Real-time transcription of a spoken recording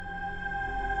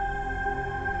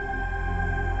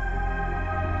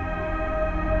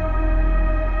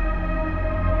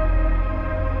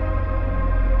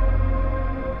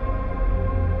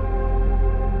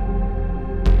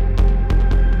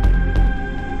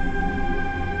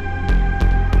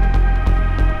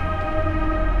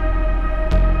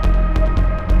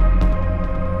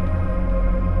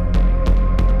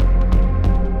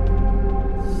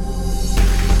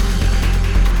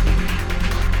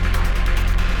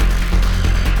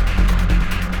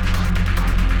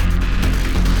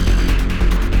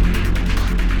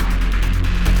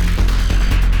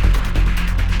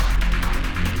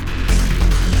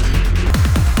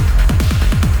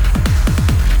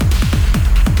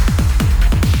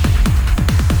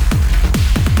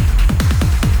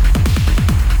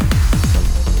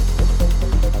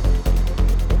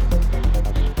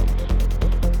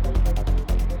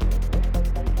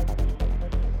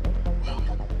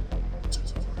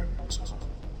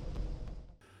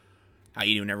How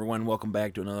you doing, everyone? Welcome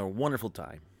back to another wonderful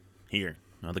time here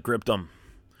on the Cryptum.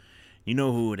 You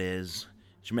know who it is.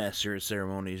 It's your master of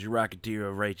ceremonies, your rocketeer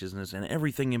of righteousness, and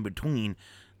everything in between.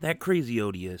 That crazy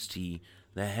ODST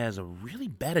that has a really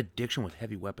bad addiction with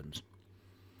heavy weapons.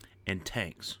 And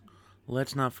tanks.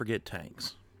 Let's not forget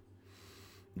tanks.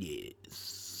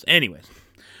 Yes. Anyways,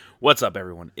 what's up,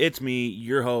 everyone? It's me,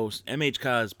 your host, MH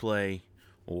Cosplay,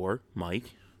 or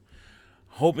Mike.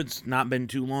 Hope it's not been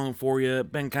too long for you.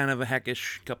 Been kind of a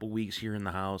heckish couple weeks here in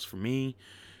the house for me.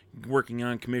 Working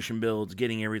on commission builds,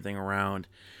 getting everything around,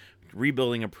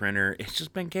 rebuilding a printer. It's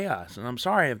just been chaos, and I'm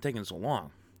sorry I've taken so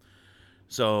long.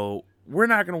 So we're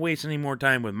not going to waste any more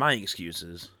time with my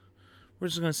excuses. We're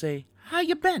just going to say, how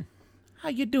you been? How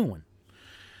you doing?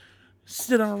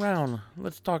 Sit on around.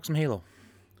 Let's talk some Halo.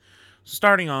 So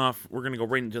starting off, we're going to go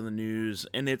right into the news,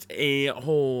 and it's a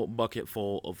whole bucket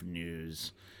full of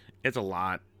news. It's a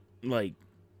lot. Like,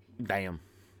 damn.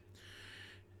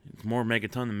 It's more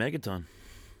Megaton than Megaton.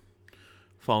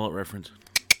 Fallout reference.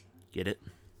 Get it?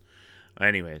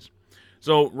 Anyways.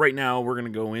 So, right now, we're going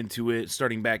to go into it.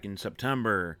 Starting back in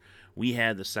September, we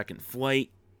had the second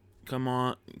flight. Come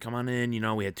on in. You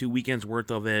know, we had 2 weekends worth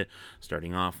of it.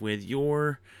 Starting off with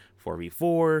your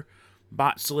 4v4,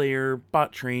 bot slayer,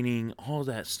 bot training, all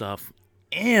that stuff.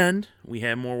 And we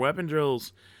had more weapon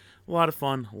drills. A lot of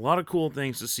fun, a lot of cool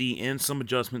things to see, and some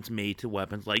adjustments made to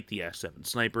weapons like the S7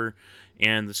 Sniper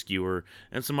and the Skewer,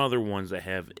 and some other ones that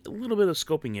have a little bit of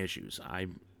scoping issues. I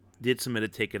did submit a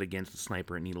ticket against the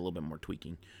Sniper and need a little bit more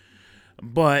tweaking.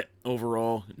 But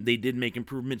overall, they did make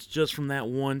improvements just from that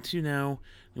one to now.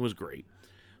 It was great.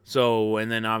 So,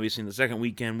 and then obviously in the second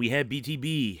weekend, we had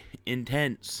BTB,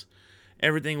 Intense.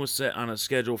 Everything was set on a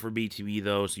schedule for BTB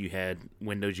though, so you had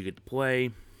windows you get to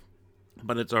play,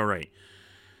 but it's alright.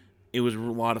 It was a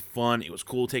lot of fun. It was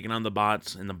cool taking on the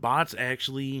bots. And the bots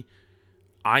actually,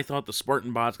 I thought the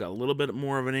Spartan bots got a little bit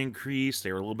more of an increase.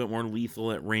 They were a little bit more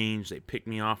lethal at range. They picked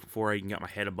me off before I even got my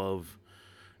head above,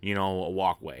 a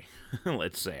walkway.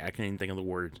 Let's say. I can't even think of the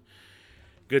words.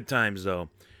 Good times, though.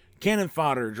 Cannon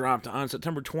Fodder dropped on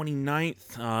September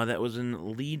 29th. That was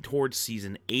in lead towards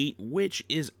Season 8, which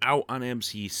is out on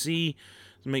MCC.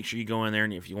 So make sure you go in there,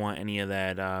 and if you want any of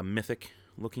that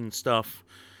mythic-looking stuff,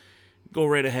 go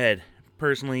right ahead.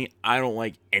 Personally, I don't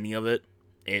like any of it.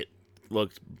 It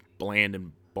looks bland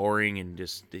and boring and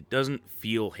it doesn't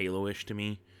feel Halo-ish to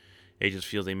me. It just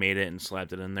feels they made it and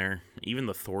slapped it in there. Even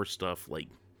the Thor stuff,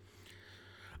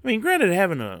 granted,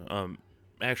 having a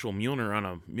actual Mjolnir on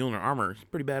a Mjolnir armor is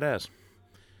pretty badass.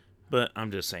 But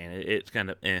I'm just saying, it's kind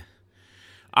of eh.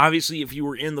 Obviously, if you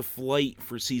were in the flight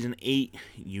for Season 8,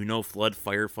 Flood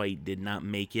Firefight did not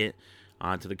make it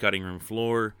onto the cutting room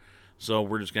floor. So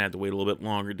we're just going to have to wait a little bit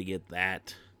longer to get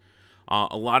that.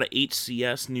 A lot of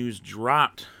HCS news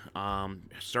dropped.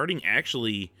 Starting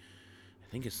actually, I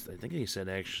think they said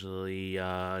actually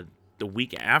the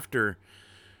week after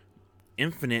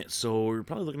Infinite. So we're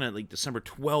probably looking at December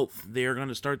 12th. They're going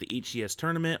to start the HCS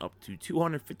tournament up to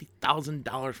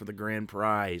 $250,000 for the grand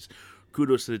prize.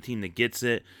 Kudos to the team that gets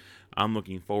it. I'm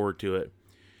looking forward to it.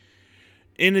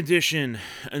 In addition,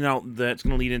 now that's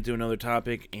going to lead into another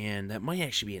topic, and that might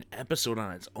actually be an episode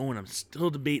on its own. I'm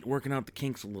still working out the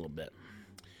kinks a little bit.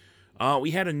 We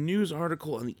had a news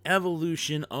article on the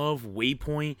evolution of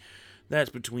Waypoint. That's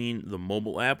between the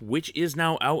mobile app, which is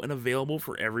now out and available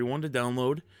for everyone to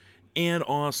download, and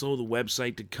also the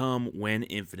website to come when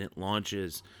Infinite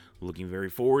launches. Looking very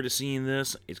forward to seeing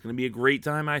this. It's going to be a great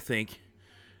time, I think,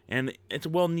 and it's a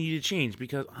well-needed change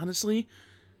because, honestly,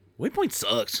 Waypoint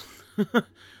sucks.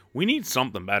 We need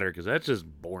something better because that's just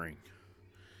boring.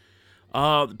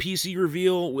 The PC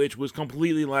reveal, which was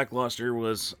completely lackluster,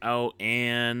 was out,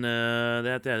 and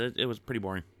it was pretty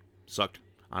boring. Sucked,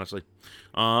 honestly.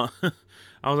 I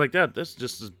was like, that's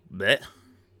just bleh. It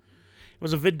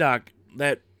was a vid doc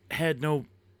that had no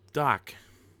doc.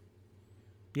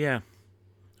 Yeah,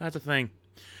 that's a thing.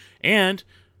 And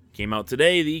came out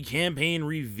today, the campaign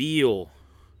reveal.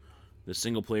 The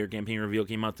single-player campaign reveal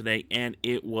came out today, and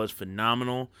it was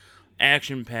phenomenal,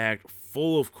 action-packed,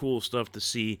 full of cool stuff to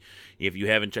see. If you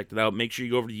haven't checked it out, make sure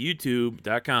you go over to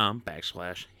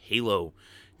youtube.com/Halo.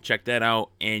 Check that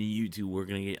out, and YouTube, we're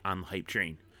going to get on the hype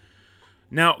train.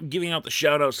 Now, giving out the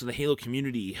shout-outs to the Halo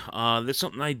community. That's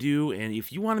something I do, and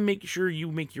if you want to make sure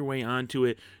you make your way onto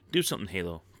it, do something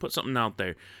Halo. Put something out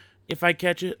there. If I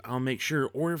catch it, I'll make sure.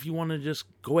 Or if you want to just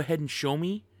go ahead and show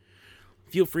me,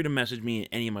 feel free to message me at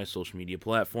any of my social media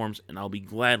platforms, and I will be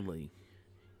glad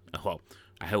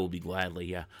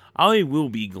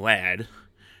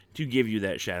to give you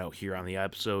that shout out here on the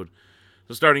episode.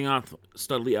 So starting off,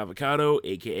 Studley Avocado,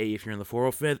 aka if you're in the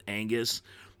 405th, Angus,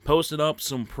 posted up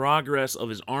some progress of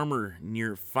his armor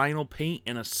near final paint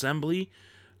and assembly.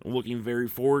 Looking very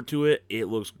forward to it. It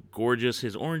looks gorgeous.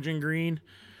 His orange and green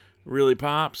really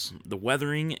pops. The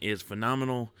weathering is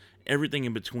phenomenal. Everything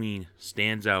in between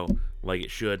stands out like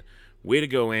it should. Way to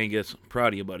go, Angus.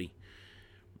 Proud of you, buddy.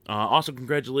 Also,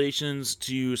 congratulations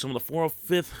to some of the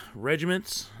 405th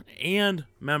regiments and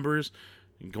members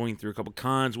going through a couple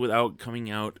cons without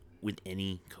coming out with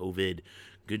any COVID.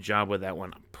 Good job with that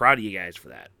one. I'm proud of you guys for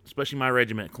that. Especially my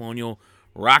regiment, Colonial,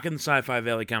 rocking the Sci-Fi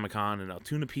Valley Comic Con in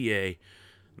Altoona, PA.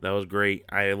 That was great.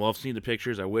 I love seeing the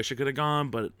pictures. I wish I could have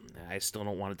gone, but I still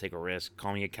don't want to take a risk.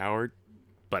 Call me a coward,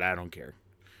 but I don't care.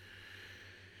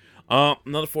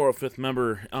 Another 405th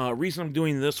member. Reason I'm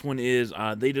doing this one is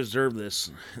they deserve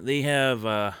this. They have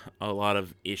a lot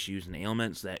of issues and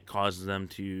ailments that causes them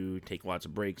to take lots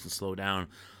of breaks and slow down.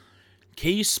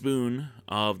 Kay Spoon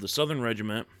of the Southern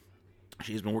Regiment,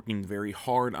 she's been working very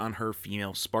hard on her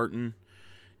female Spartan,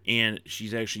 and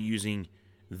she's actually using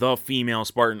the female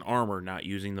Spartan armor, not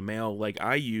using the male like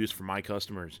I use for my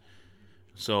customers.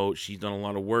 So she's done a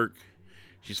lot of work.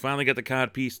 She's finally got the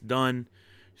cod piece done.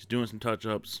 She's doing some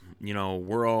touch-ups. You know,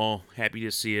 we're all happy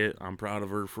to see it. I'm proud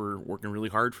of her for working really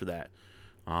hard for that.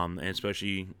 And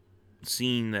especially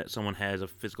seeing that someone has a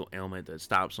physical ailment that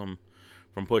stops them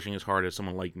from pushing as hard as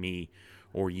someone like me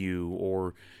or you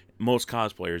or most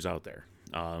cosplayers out there.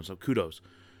 So kudos.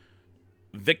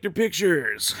 Victor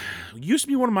Pictures. Used to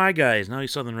be one of my guys. Now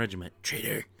he's Southern Regiment.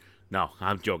 Traitor. No,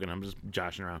 I'm joking. I'm just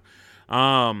joshing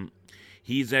around.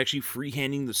 He's actually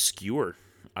freehanding the skewer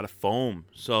out of foam.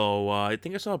 So I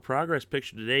think I saw a progress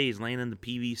picture today. He's laying in the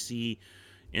PVC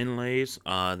inlays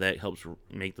that helps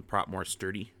make the prop more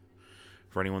sturdy.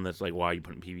 For anyone that's like, why are you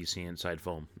putting PVC inside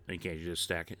foam? You can't just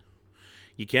stack it.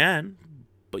 You can,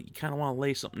 but you kind of want to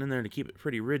lay something in there to keep it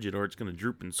pretty rigid, or it's going to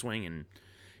droop and swing, and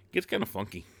it gets kind of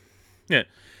funky. Yeah.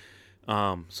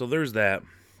 So there's that.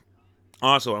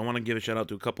 Also, I want to give a shout out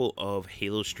to a couple of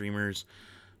Halo streamers.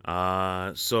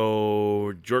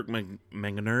 So Jork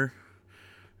Maganer.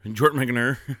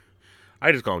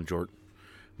 I just call him Jork.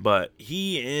 But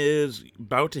he is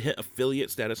about to hit affiliate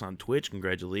status on Twitch.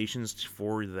 Congratulations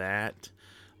for that.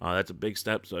 That's a big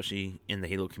step, especially in the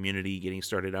Halo community getting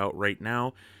started out right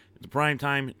now. It's a prime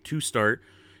time to start.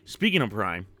 Speaking of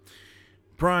Prime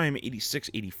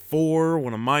 8684,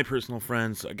 one of my personal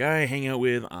friends, a guy I hang out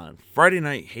with on Friday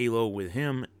Night Halo with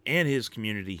him and his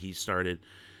community he started.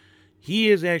 He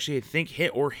is actually, I think,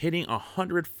 hitting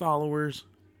 100 followers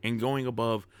and going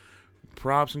above.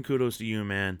 Props and kudos to you,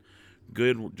 man.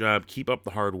 Good job. Keep up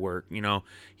the hard work. You know,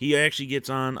 he actually gets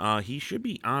on, he should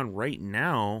be on right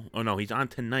now. Oh, no, he's on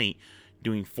tonight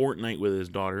doing Fortnite with his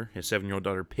daughter, his 7-year-old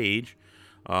daughter, Paige,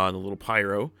 the little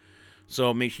pyro.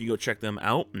 So make sure you go check them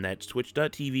out, and that's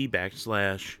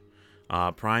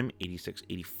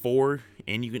twitch.tv/Prime8684,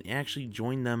 and you can actually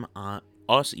join them,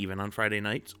 us even on Friday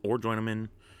nights, or join them in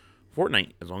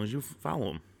Fortnite, as long as you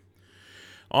follow them.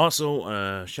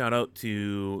 Also, shout out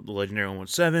to the Legendary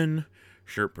 117,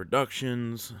 Shirt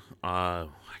Productions, I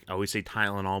always say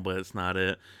Tylenol, but it's not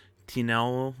it,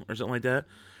 Tinel, or something like that,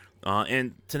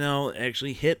 and Tinel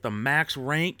actually hit the max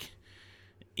rank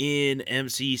in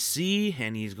MCC,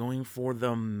 and he's going for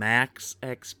the max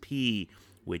XP,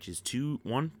 which is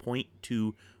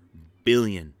 1.2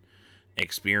 billion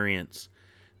experience.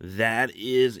 That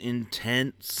is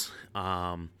intense.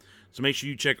 So make sure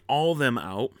you check all of them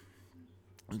out.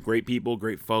 Great people,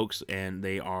 great folks, and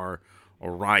they are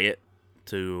a riot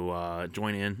to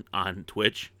join in on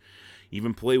Twitch,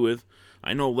 even play with.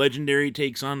 I know Legendary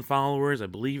takes on followers. I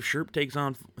believe Sherp takes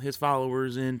on his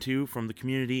followers in too from the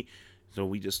community. So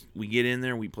we get in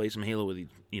there and we play some Halo with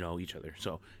each other.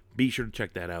 So be sure to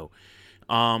check that out.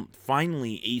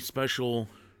 Finally, a special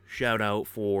shout out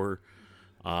for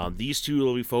these two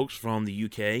lovely folks from the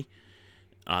UK.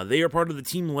 They are part of the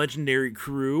Team Legendary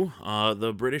crew.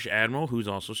 The British Admiral, who's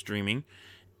also streaming,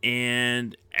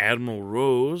 and Admiral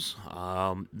Rose.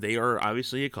 They are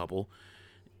obviously a couple.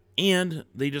 And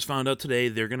they just found out today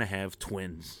they're going to have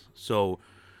twins. So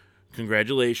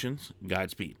congratulations.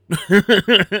 Godspeed.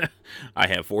 I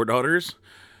have 4 daughters.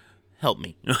 Help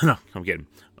me. No, I'm kidding.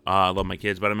 I love my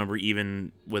kids, but I remember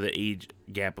even with an age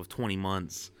gap of 20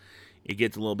 months, it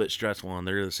gets a little bit stressful, and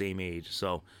they're the same age.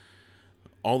 So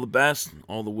all the best,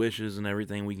 all the wishes, and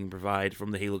everything we can provide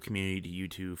from the Halo community to you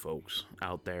two folks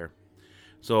out there.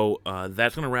 So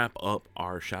that's going to wrap up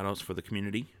our shout-outs for the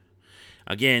community.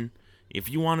 Again, if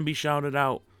you want to be shouted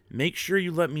out, make sure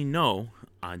you let me know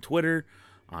on Twitter,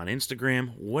 on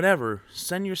Instagram, whatever.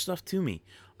 Send your stuff to me.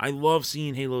 I love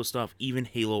seeing Halo stuff, even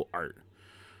Halo art.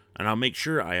 And I'll make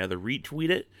sure I either retweet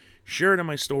it, share it on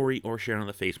my story, or share it on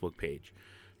the Facebook page.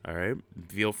 All right?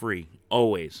 Feel free.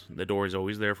 Always. The door is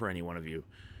always there for any one of you.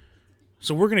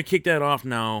 So we're going to kick that off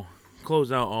now,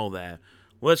 close out all that.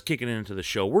 Let's kick it into the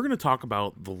show. We're going to talk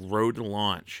about the road to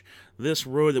launch. This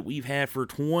road that we've had for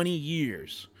 20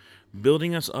 years,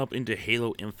 building us up into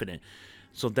Halo Infinite.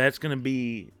 So that's going to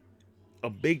be a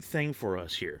big thing for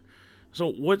us here.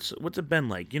 So what's it been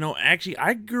like? Actually,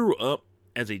 I grew up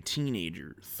as a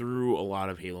teenager through a lot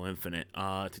of Halo Infinite.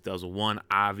 2001,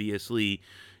 obviously,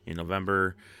 in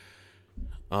November.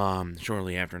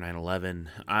 Shortly after 9/11.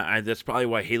 That's probably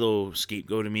why Halo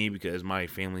scapegoated me, because my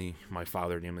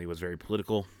father namely, was very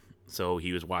political, so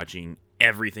he was watching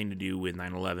everything to do with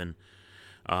 9/11.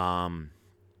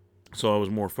 So I was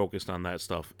more focused on that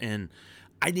stuff, and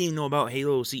I didn't know about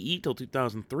Halo CE till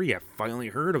 2003. I finally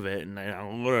heard of it,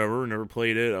 and whatever, never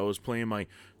played it. I was playing my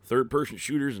third-person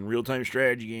shooters and real-time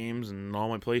strategy games and all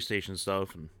my PlayStation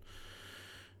stuff, and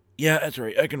yeah, that's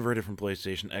right, I converted from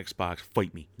PlayStation, Xbox,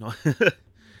 fight me.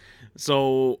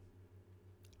 So,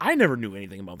 I never knew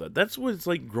anything about that. That's what it's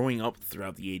like growing up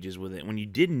throughout the ages with it. When you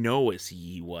didn't know what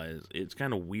CE was, it's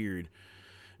kind of weird.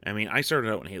 I mean, I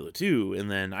started out in Halo 2, and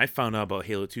then I found out about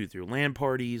Halo 2 through LAN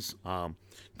parties, going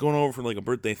over for like a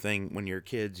birthday thing when you're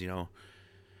kids,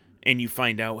 and you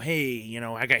find out, hey,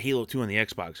 I got Halo 2 on the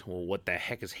Xbox. Well, what the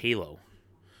heck is Halo?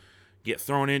 Get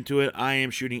thrown into it. I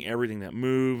am shooting everything that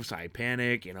moves. I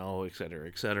panic, etc.,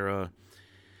 etc.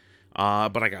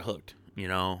 But I got hooked.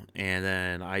 And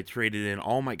then I traded in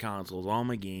all my consoles, all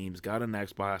my games, got an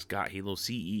Xbox, got Halo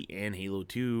CE and Halo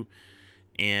 2,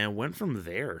 and went from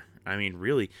there. I mean,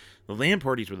 really, the LAN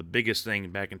parties were the biggest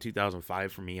thing back in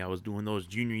 2005 for me. I was doing those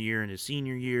junior year and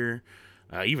senior year,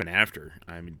 even after.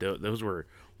 I mean, those were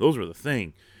the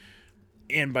thing.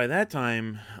 And by that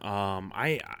time,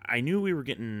 I knew we were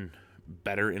getting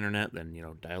better internet than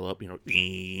dial up.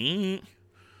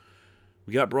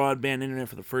 We got broadband internet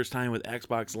for the first time, with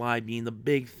Xbox Live being the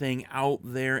big thing out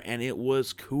there, and it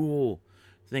was cool.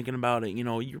 Thinking about it,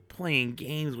 you're playing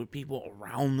games with people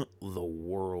around the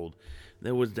world.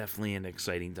 That was definitely an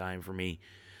exciting time for me.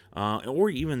 Or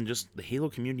even just the Halo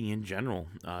community in general.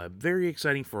 Very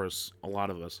exciting for us, a lot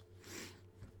of us.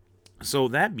 So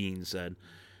that being said,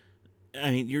 I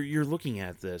mean, you're looking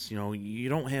at this, you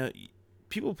don't have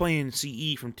people playing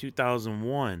CE from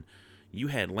 2001. You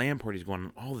had LAN parties going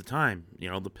on all the time.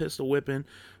 The pistol whipping,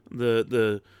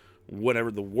 the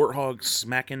whatever, the warthog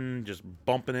smacking, just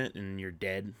bumping it, and you're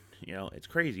dead. It's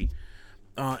crazy.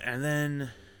 And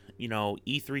then,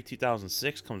 E3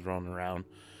 2006 comes running around,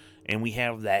 and we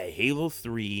have that Halo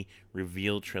 3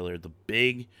 reveal trailer, the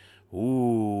big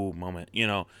moment.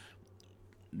 The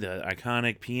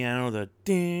iconic piano, the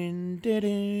din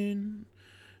din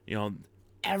din.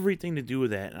 Everything to do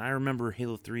with that. And I remember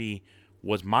Halo 3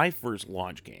 was my first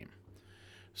launch game.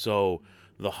 So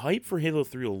the hype for Halo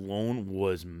 3 alone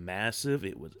was massive.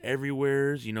 It was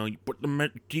everywhere. You put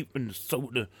the Chief in the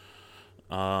soda.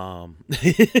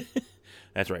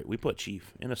 That's right. We put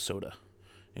Chief in a soda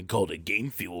and called it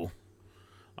Game Fuel.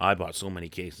 I bought so many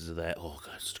cases of that. Oh,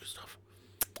 God, such good stuff.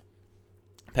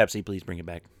 Pepsi, please bring it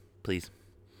back. Please.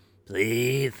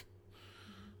 Please.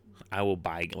 I will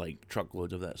buy,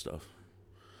 truckloads of that stuff.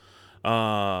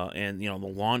 And the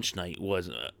launch night was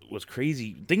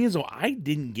crazy. Thing is, though, I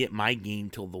didn't get my game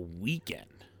till the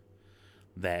weekend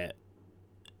that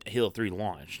Halo 3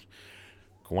 launched.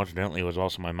 Coincidentally, it was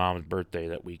also my mom's birthday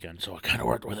that weekend, so I kind of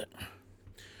worked with it.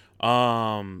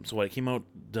 So it came out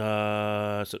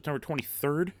September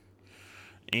 23rd,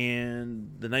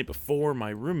 and the night before, my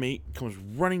roommate comes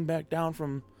running back down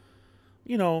from,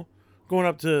 going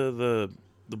up to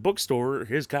the bookstore,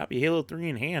 his copy of Halo 3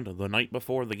 in hand the night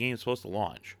before the game's supposed to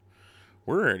launch.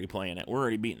 We're already playing it. We're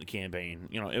already beating the campaign.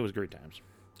 It was great times.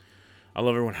 I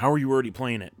love everyone. How are you already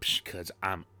playing it? Because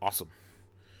I'm awesome.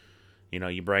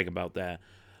 You brag about that.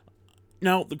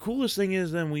 Now, the coolest thing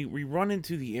is then we run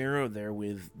into the era there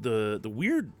with the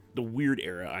weird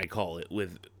era, I call it,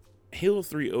 with Halo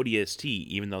 3 ODST,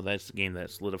 even though that's the game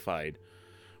that solidified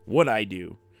what I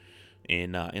do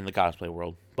in the cosplay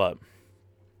world. But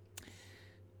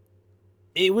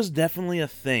it was definitely a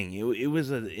thing. It was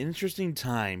an interesting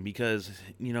time because,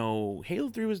 Halo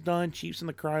 3 was done, Chief's in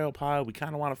the cryopod, we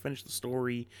kind of want to finish the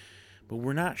story, but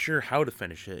we're not sure how to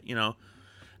finish it, And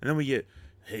then we get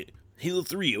Halo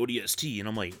 3 ODST, and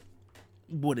I'm like,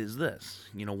 what is this?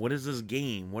 What is this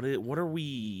game? What are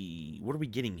we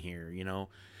getting here,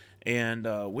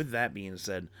 And with that being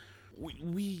said,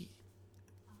 we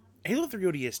Halo 3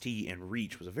 ODST and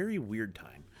Reach was a very weird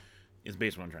time, is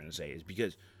basically what I'm trying to say, is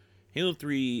because Halo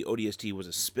 3 ODST was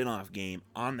a spin-off game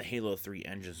on the Halo 3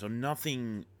 engine, so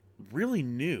nothing really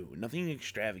new, nothing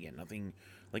extravagant, nothing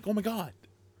like, oh my god.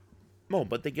 No,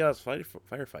 but they get us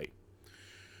firefight.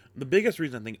 The biggest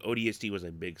reason I think ODST was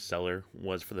a big seller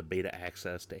was for the beta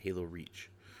access to Halo Reach.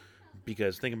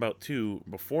 Because think about too,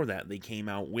 before that they came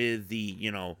out with the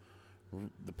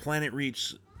Planet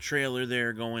Reach trailer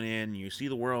there going in. You see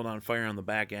the world on fire on the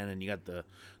back end, and you got the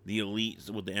elite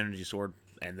with the energy sword,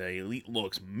 and the elite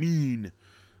looks mean,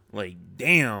 like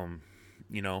damn,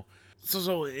 you know.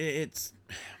 So it's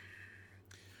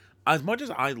as much as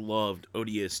I loved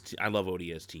ODST. I love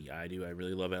ODST. I do. I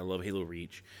really love it. I love Halo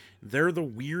Reach. They're the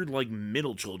weird like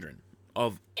middle children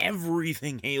of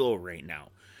everything Halo right now,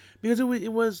 because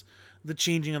it was the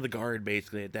changing of the guard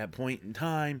basically at that point in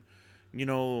time. You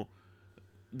know,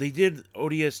 they did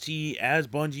ODST as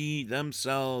Bungie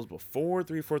themselves before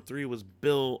 343 was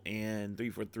built, and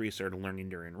 343 started learning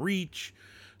during Reach.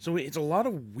 So it's a lot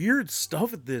of weird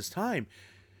stuff at this time.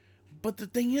 But the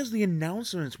thing is, the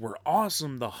announcements were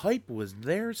awesome. The hype was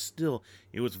there still.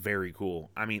 It was very cool.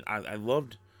 I mean, I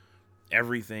loved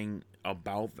everything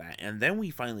about that. And then we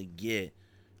finally get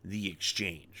the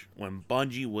exchange. When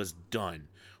Bungie was done.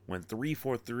 When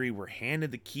 343 were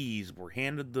handed the keys, were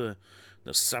handed the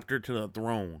scepter to the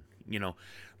throne. You know,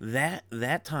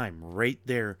 that time right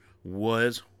there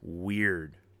was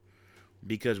weird.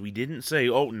 Because we didn't say,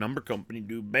 oh, number company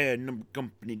do bad, number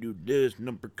company do this,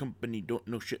 number company don't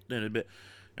know shit then a bit.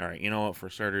 Alright, you know what, for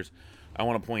starters, I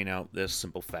want to point out this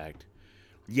simple fact.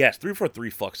 Yes,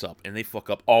 343 fucks up, and they fuck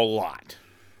up a lot.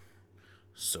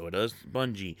 So does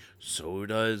Bungie. So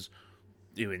does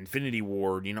Infinity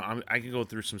Ward. You know, I can go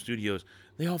through some studios.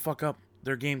 They all fuck up.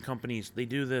 They're game companies. They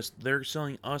do this. They're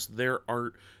selling us their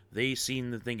art. They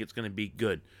seem to think it's going to be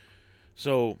good.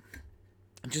 So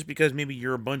just because maybe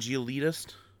you're a Bungie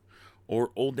elitist or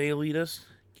old day elitist,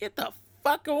 get the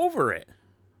fuck over it.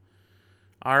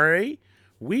 Alright?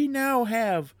 We now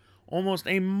have almost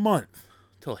a month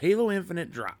till Halo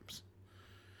Infinite drops.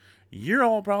 You're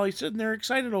all probably sitting there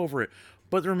excited over it.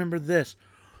 But remember this.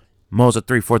 Most of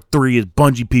 343 is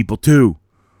Bungie people too.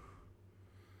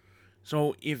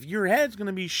 So if your head's going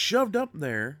to be shoved up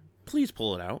there, please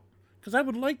pull it out. Because I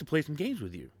would like to play some games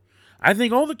with you. I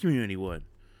think all the community would.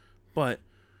 But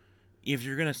if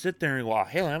you're going to sit there and go,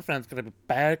 Halo Infinite's going to be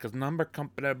bad because number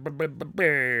company...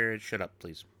 Shut up,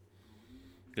 please.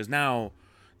 Because now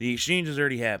the exchange has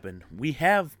already happened. We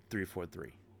have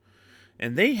 343.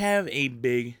 And they have a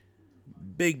big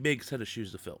set of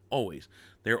shoes to fill. Always.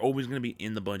 They're always going to be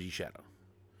in the Bungie shadow.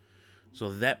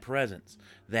 So that presence,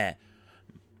 that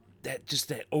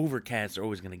overcast they're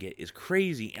always going to get is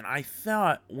crazy. And I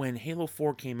thought when Halo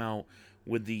 4 came out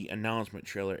with the announcement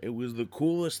trailer, it was the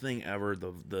coolest thing ever.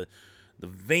 The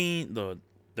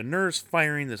nerves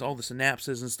firing, there's all the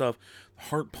synapses and stuff,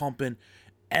 heart pumping,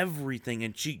 everything,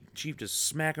 and Chief just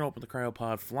smacking open the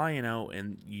cryopod, flying out,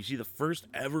 and you see the first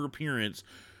ever appearance,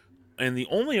 and the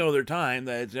only other time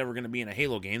that it's ever going to be in a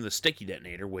Halo game, the sticky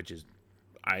detonator, which is,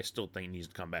 I still think needs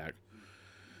to come back.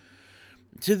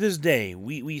 To this day,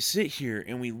 we sit here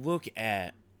and we look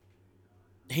at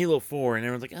Halo 4, and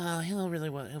everyone's like, oh, Halo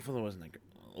 4 wasn't that good.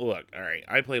 Look, alright,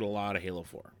 I played a lot of Halo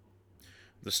 4.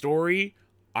 The story,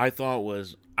 I thought,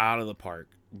 was out of the park.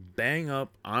 Bang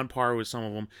up, on par with some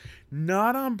of them.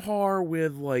 Not on par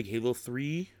with, like, Halo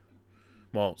 3.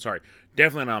 Well, sorry,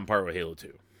 definitely not on par with Halo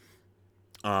 2.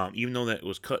 Even though that it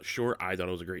was cut short, I thought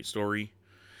it was a great story.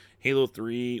 Halo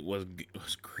 3 was a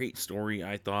great story,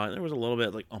 I thought. There was a little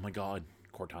bit like, oh my god,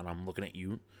 Cortana, I'm looking at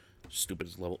you.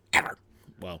 Stupidest level ever.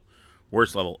 Well,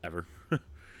 worst level ever.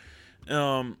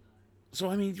 So,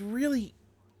 I mean, really,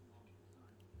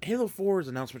 Halo 4's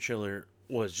announcement trailer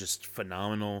was just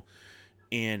phenomenal.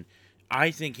 And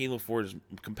I think Halo 4's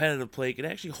competitive play could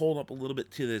actually hold up a little bit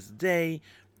to this day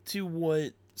to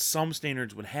what some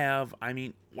standards would have. I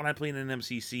mean, when I play in an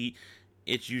MCC,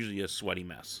 it's usually a sweaty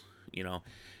mess. You know,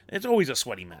 it's always a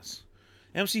sweaty mess.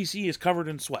 MCC is covered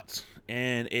in sweats,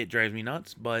 and it drives me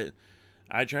nuts, but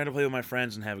I try to play with my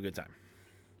friends and have a good time.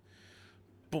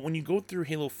 But when you go through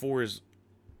Halo 4's,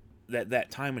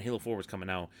 that time when Halo 4 was coming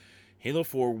out, Halo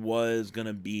 4 was going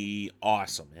to be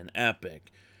awesome and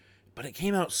epic, but it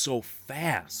came out so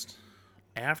fast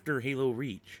after Halo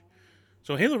Reach.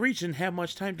 So Halo Reach didn't have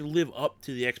much time to live up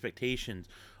to the expectations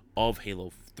of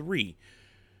Halo 3.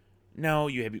 Now,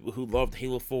 you have people who loved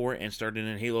Halo 4 and started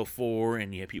in Halo 4,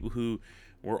 and you have people who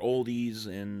were oldies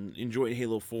and enjoyed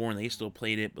Halo 4 and they still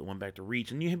played it but went back to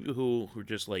Reach. And you have people who were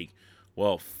just like,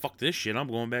 well, fuck this shit, I'm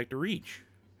going back to Reach.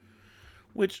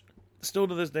 Which, still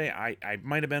to this day, I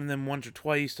might have been them once or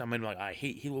twice. I might be like, I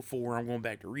hate Halo 4, I'm going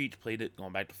back to Reach, played it,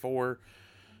 going back to 4.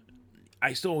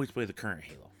 I still always play the current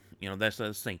Halo. You know, that's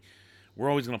the thing. We're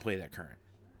always going to play that current.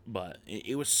 But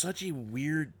it was such a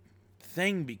weird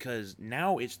thing because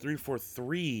now it's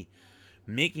 343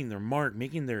 making their mark,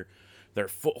 making their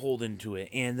foothold into it.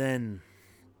 And then,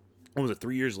 what was it,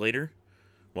 3 years later?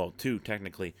 Well, two,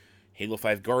 technically. Halo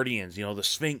 5 Guardians, the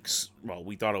Sphinx. Well,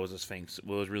 we thought it was a Sphinx.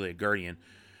 Well, it was really a Guardian.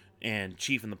 And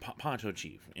Chief and the Poncho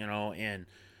Chief, and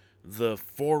the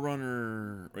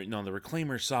Forerunner, the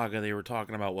Reclaimer saga they were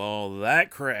talking about, well,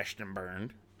 that crashed and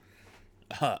burned.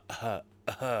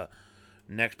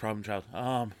 Next problem child.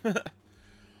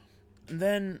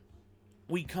 Then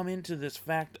we come into this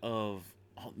fact of,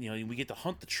 we get to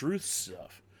hunt the truth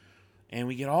stuff. And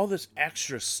we get all this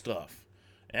extra stuff.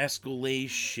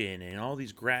 Escalation and all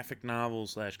these graphic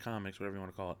novels / comics, whatever you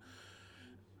want to call it.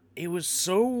 It was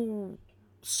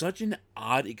such an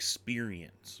odd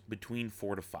experience between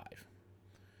 4 to 5.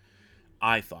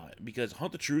 I thought, because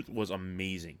Hunt the Truth was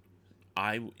amazing.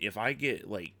 If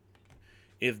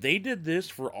they did this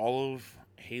for all of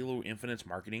Halo Infinite's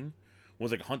marketing,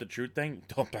 was like a Hunt the Truth thing,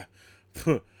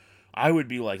 I would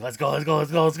be like, let's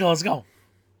go.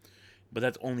 But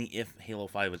that's only if Halo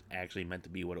 5 was actually meant to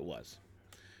be what it was.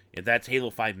 If that's Halo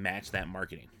 5 matched that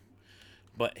marketing.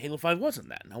 But Halo 5 wasn't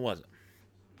that. No, it wasn't.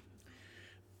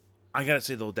 I gotta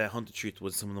say, though, that Hunt the Truth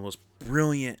was some of the most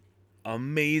brilliant,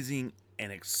 amazing, and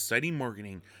exciting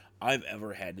marketing I've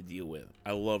ever had to deal with.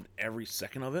 I loved every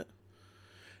second of it.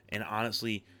 And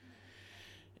honestly,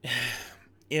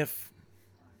 if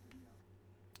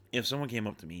someone came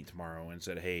up to me tomorrow and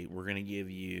said, hey, we're going to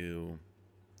give you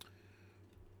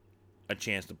a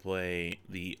chance to play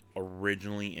the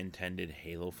originally intended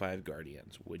Halo 5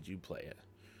 Guardians, would you play it?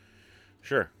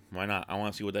 Sure, why not? I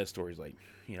want to see what that story's like.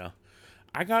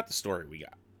 I got the story we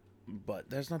got, but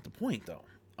that's not the point, though.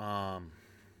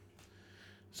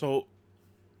 So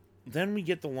then we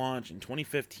get the launch in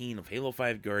 2015 of Halo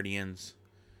 5 Guardians.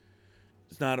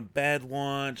 It's not a bad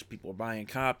launch. People are buying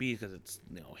copies because it's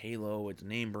Halo. It's a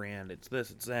name brand. It's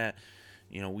this. It's that.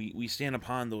 We stand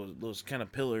upon those kind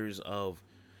of pillars of,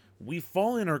 we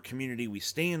fall in our community. We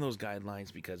stay in those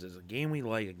guidelines because it's a game we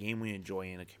like, a game we enjoy,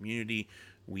 and a community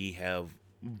we have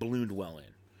ballooned well in.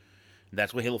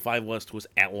 That's what Halo 5 was to us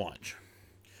at launch.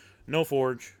 No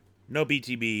Forge, no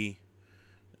BTB,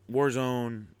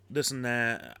 Warzone, this and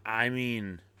that. I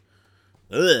mean,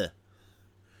 ugh.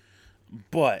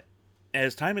 But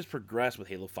as time has progressed with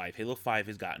Halo 5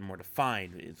 has gotten more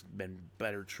defined. It's been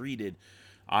better treated.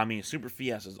 I mean, Super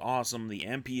Fiesta is awesome. The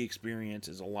MP experience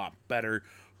is a lot better.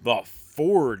 The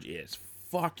Forge is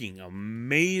fucking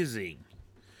amazing.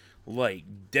 Like,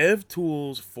 dev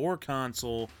tools for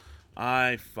console,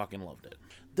 I fucking loved it.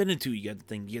 Then in 2, you get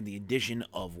the addition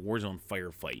of Warzone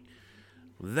Firefight.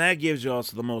 That gives you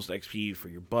also the most XP for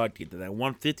your buck. Get to that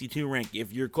 152 rank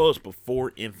if you're close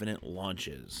before Infinite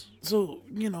launches. So,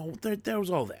 that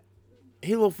was all that.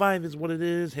 Halo 5 is what it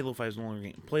is. Halo 5 is no longer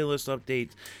getting playlist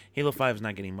updates. Halo 5 is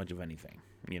not getting much of anything,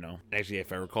 Actually,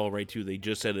 if I recall right, too, they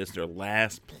just said it's their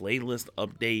last playlist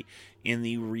update in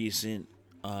the recent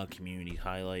community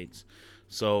highlights.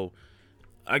 So,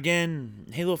 again,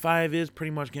 Halo 5 is pretty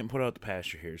much getting put out the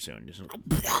pasture here soon. Just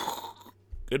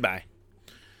goodbye.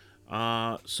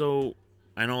 So,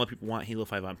 I know a lot of people want Halo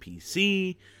 5 on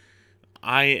PC.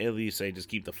 I at least say just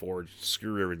keep the Forge.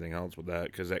 Screw everything else with that,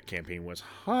 because that campaign was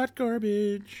hot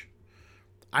garbage.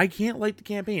 I can't like the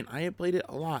campaign. I have played it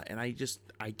a lot, and I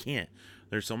can't.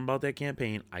 There's something about that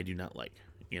campaign I do not like,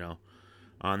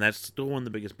 And that's still one of the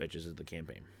biggest bitches is the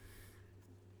campaign.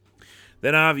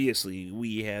 Then, obviously,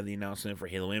 we had the announcement for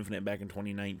Halo Infinite back in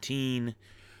 2019,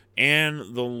 and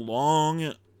the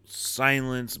long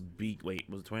silence. Wait,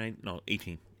 was it 2019? No,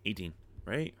 18. 18,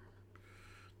 right?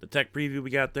 The tech preview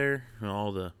we got there,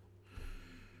 no,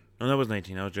 that was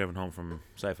 19. I was driving home from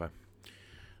Sci-Fi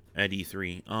at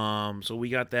E3. So we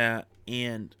got that,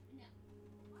 and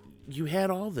you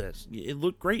had all this. It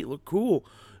looked great. It looked cool.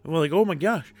 And we're like, oh my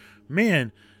gosh,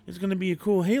 man, it's gonna be a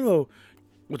cool Halo.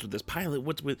 What's with this pilot?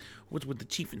 What's with the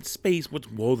Chief in space?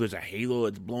 Whoa, there's a Halo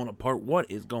that's blown apart. What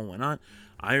is going on?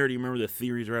 I already remember the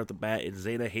theories right off the bat. It's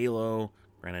Zeta Halo.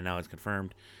 Granted, now it's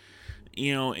confirmed.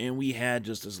 And we had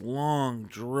just this long,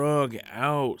 drug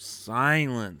out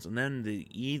silence. And then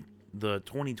the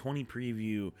 2020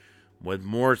 preview with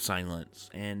more silence.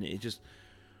 And it just,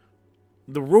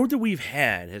 the road that we've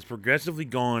had has progressively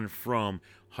gone from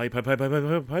hype,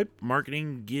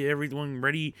 marketing, get everyone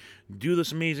ready, do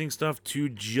this amazing stuff, to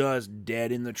just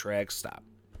dead in the tracks, stop.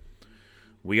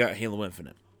 We got Halo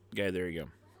Infinite. Okay, there you go.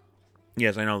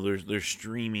 Yes, I know there's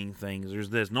streaming things, there's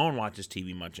this, no one watches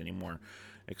TV much anymore,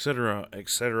 etc.,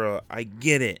 etc. I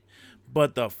get it.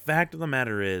 But the fact of the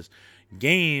matter is,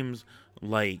 games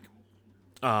like,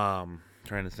 trying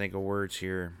to think of words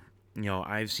here,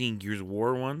 I've seen Gears of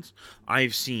War ones.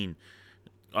 I've seen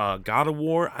God of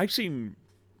War. I've seen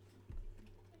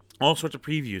all sorts of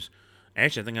previews.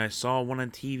 Actually, I think I saw one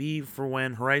on TV for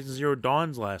when Horizon Zero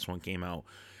Dawn's last one came out.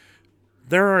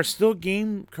 There are still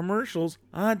game commercials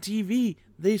on TV.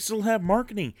 They still have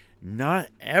marketing. Not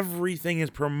everything is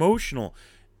promotional.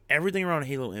 Everything around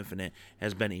Halo Infinite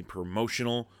has been a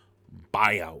promotional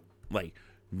buyout. Like,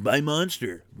 buy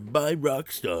Monster, buy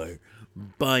Rockstar,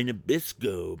 buy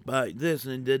Nabisco, buy this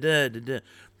and da da da da.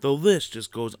 The list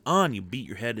just goes on. You beat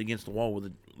your head against the wall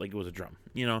with like it was a drum,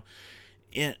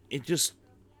 And it just,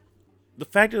 the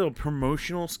fact that a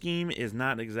promotional scheme is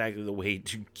not exactly the way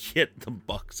to get the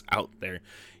bucks out there.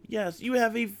 Yes, you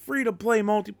have a free-to-play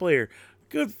multiplayer.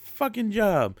 Good fucking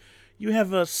job. You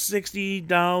have a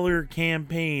 $60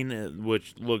 campaign,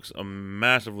 which looks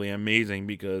massively amazing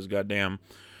because, goddamn,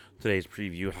 today's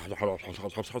preview. The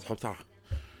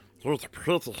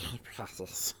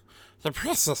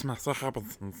process must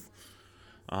happen.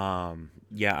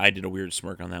 Yeah, I did a weird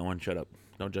smirk on that one. Shut up.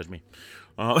 Don't judge me.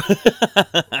 Nah,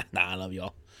 I love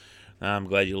y'all. I'm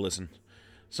glad you listened.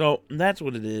 So that's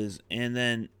what it is. And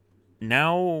then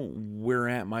now we're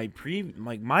at my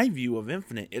my view of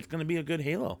Infinite. It's gonna be a good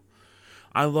Halo.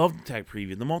 I love the tech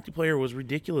preview. The multiplayer was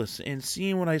ridiculous, and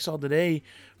seeing what I saw today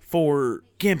for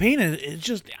campaign, it's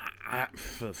just,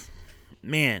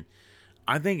 man,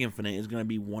 I think Infinite is gonna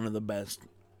be one of the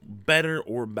better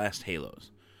or best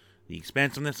Halos. The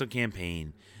expansiveness of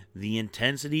campaign, the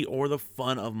intensity or the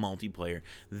fun of multiplayer.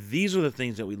 These are the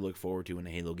things that we look forward to in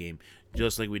a Halo game,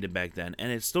 just like we did back then.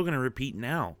 And it's still going to repeat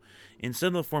now. Instead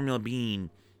of the formula being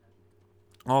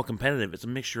all competitive, it's a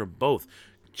mixture of both.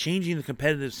 Changing the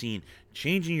competitive scene,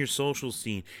 changing your social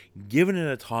scene, giving it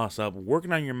a toss-up,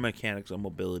 working on your mechanics of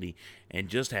mobility, and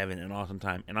just having an awesome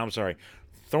time. And I'm sorry,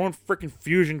 throwing freaking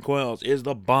fusion coils is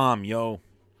the bomb, yo.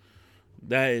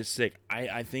 That is sick.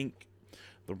 I think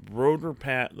the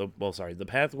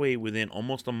pathway within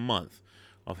almost a month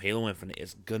of Halo Infinite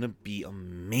is gonna be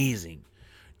amazing.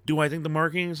 Do I think the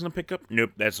marketing is gonna pick up?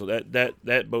 Nope.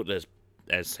 That boat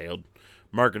has sailed.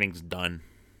 Marketing's done.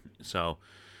 So,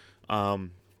 that's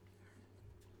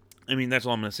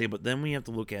all I'm gonna say. But then we have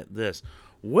to look at this.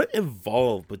 What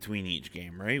evolved between each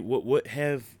game, right? What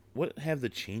have the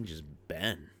changes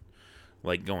been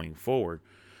like going forward?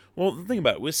 Well, the thing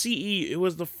about it, with CE, it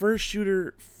was the first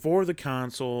shooter for the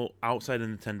console outside of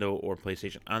Nintendo or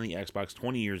PlayStation on the Xbox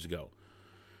 20 years ago.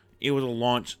 It was a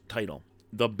launch title.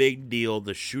 The big deal,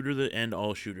 the shooter that end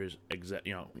all shooters,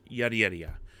 yada, yada,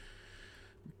 yada.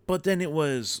 But then it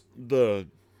was the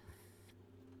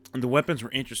weapons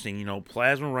were interesting.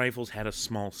 Plasma rifles had a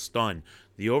small stun.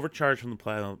 The overcharge from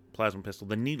the plasma pistol.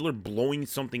 The Needler blowing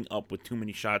something up with too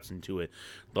many shots into it.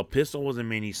 The pistol was a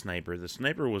mini sniper. The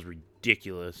sniper was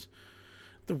ridiculous.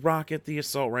 The rocket, the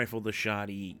assault rifle, the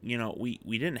shotty.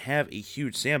 We didn't have a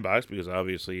huge sandbox because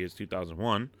obviously it's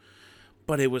 2001.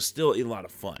 But it was still a lot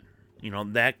of fun.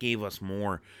 That gave us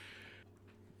more.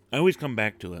 I always come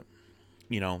back to it.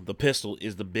 The pistol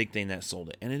is the big thing that sold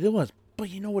it. And it was. But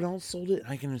you know what else sold it?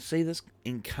 I can say this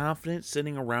in confidence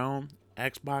sitting around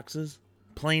Xboxes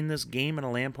playing this game at a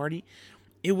LAN party.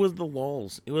 It was the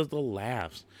lulz. It was the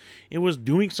laughs. It was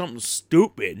doing something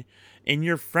stupid and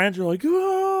your friends are like,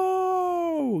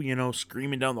 oh,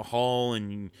 screaming down the hall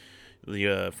and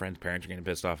the friends' parents are getting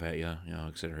pissed off at you,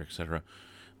 et cetera, et cetera.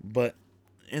 But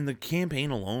in the campaign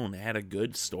alone, it had a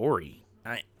good story.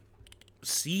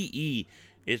 CE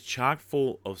is chock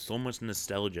full of so much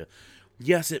nostalgia.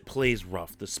 Yes, it plays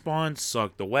rough. The spawns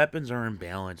suck. The weapons are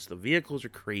imbalanced. The vehicles are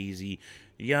crazy.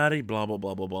 Yada, blah, blah,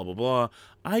 blah, blah, blah, blah, blah.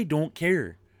 I don't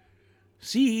care.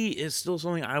 CE is still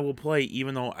something I will play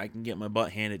even though I can get my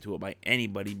butt handed to it by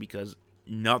anybody because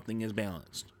nothing is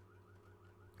balanced.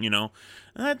 And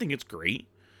I think it's great.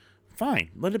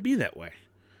 Fine, let it be that way.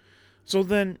 So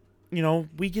then,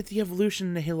 we get the evolution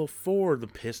in the Halo 4.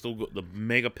 The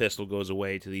mega pistol goes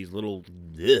away to these little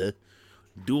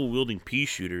dual-wielding pea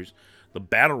shooters. The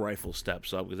battle rifle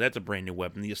steps up because that's a brand new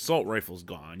weapon. The assault rifle's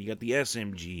gone. You got the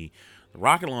SMG. The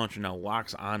rocket launcher now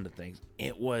locks onto things.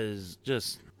 It was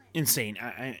just insane.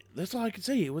 That's all I could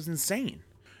say. It was insane.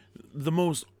 The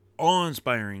most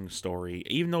awe-inspiring story,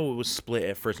 even though it was split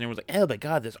at first, and everyone was like, oh my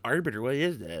god, this Arbiter, what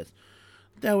is this?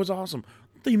 That was awesome.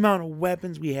 The amount of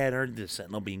weapons we had, the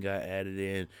Sentinel beam got added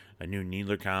in, a new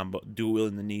Needler combo,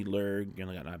 dual-wielding the Needler,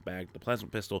 got knocked back, the plasma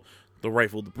pistol, the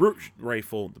rifle, the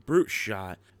brute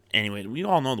shot. Anyway, we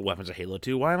all know the weapons of Halo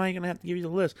 2. Why am I going to have to give you the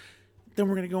list? Then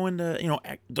we're going to go into,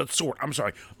 the sword. I'm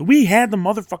sorry. We had the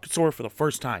motherfucking sword for the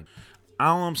first time.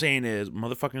 All I'm saying is,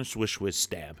 motherfucking swish,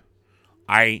 stab.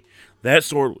 That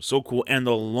sword was so cool, and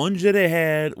the lunge that it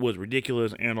had was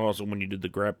ridiculous. And also, when you did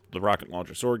the rocket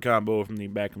launcher sword combo from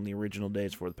back in the original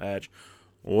days for the patch,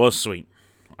 was sweet.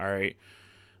 All right,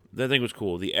 that thing was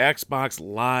cool. The Xbox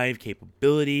Live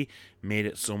capability made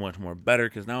it so much more better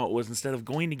because now it was, instead of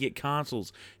going to get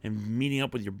consoles and meeting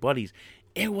up with your buddies,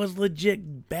 it was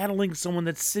legit battling someone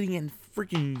that's sitting in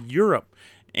freaking Europe,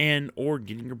 and or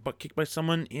getting your butt kicked by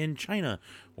someone in China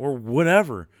or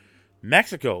whatever.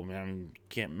 Mexico, man,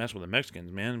 can't mess with the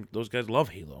Mexicans, man. Those guys love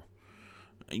Halo.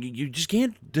 You just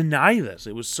can't deny this.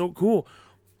 It was so cool.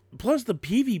 Plus, the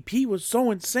PvP was so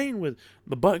insane with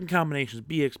the button combinations: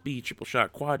 BXB, triple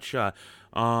shot, quad shot,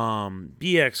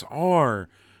 BXR,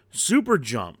 super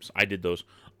jumps. I did those.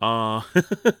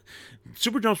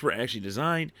 Super jumps were actually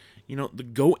designed. The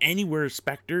go anywhere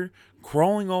Spectre,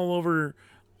 crawling all over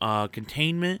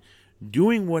containment,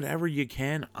 doing whatever you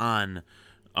can on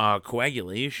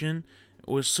coagulation. It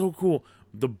was so cool.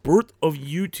 The birth of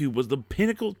YouTube was the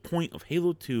pinnacle point of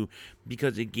Halo 2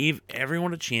 because it gave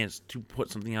everyone a chance to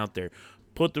put something out there.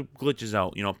 Put the glitches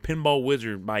out. Pinball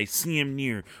Wizard by CM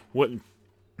Near, what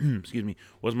excuse me,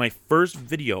 was my first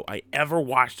video I ever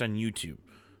watched on YouTube.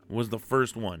 Was the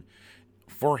first one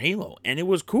for Halo, and it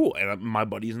was cool. And my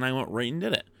buddies and I went right and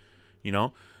did it.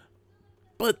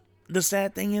 But the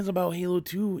sad thing is about Halo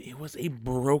 2, it was a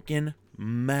broken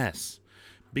mess.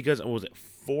 Because, what was it,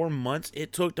 4 months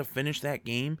it took to finish that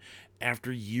game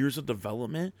after years of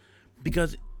development?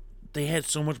 Because they had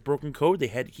so much broken code, they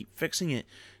had to keep fixing it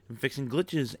and fixing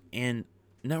glitches and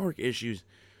network issues.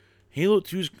 Halo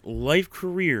 2's life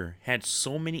career had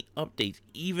so many updates,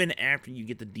 even after you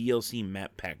get the DLC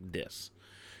map pack discs.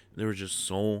 There were just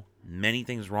so many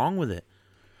things wrong with it.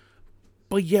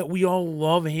 But yet, we all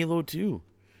love Halo 2.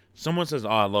 Someone says,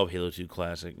 I love Halo 2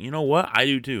 Classic. You know what? I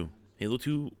do too. Halo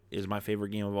 2 is my favorite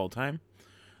game of all time.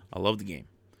 I love the game.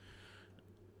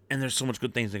 And there's so much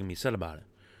good things that can be said about it.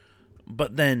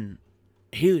 But then,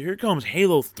 here comes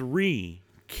Halo 3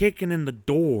 kicking in the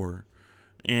door.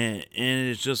 And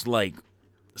it's just like,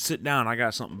 sit down, I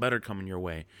got something better coming your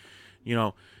way.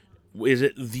 Is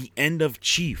it the end of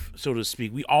Chief, so to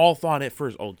speak? We all thought at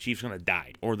first, Chief's going to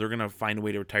die. Or they're going to find a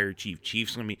way to retire Chief.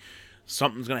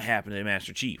 Something's going to happen to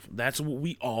Master Chief. That's what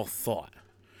we all thought.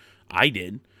 I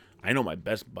did. I know my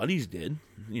best buddies did,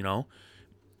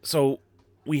 So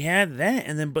we had that,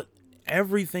 and then, but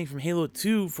everything from Halo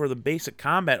 2 for the basic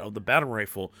combat of the battle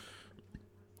rifle,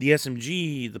 the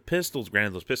SMG, the pistols,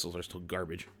 granted those pistols are still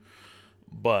garbage,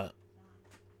 but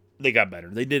they got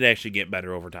better. They did actually get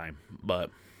better over time,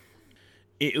 but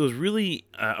it was really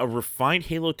a refined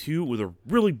Halo 2 with a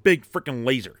really big freaking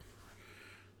laser.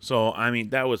 So,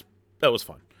 that was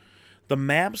fun. The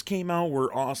maps came out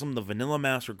were awesome. The vanilla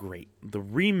maps were great. The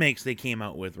remakes they came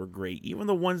out with were great. Even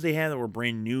the ones they had that were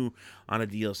brand new on a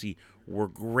DLC were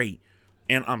great.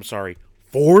 And I'm sorry,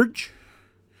 Forge?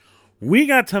 We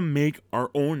got to make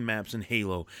our own maps in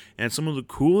Halo. And some of the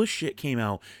coolest shit came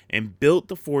out and built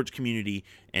the Forge community.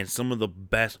 And some of the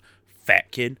best Fat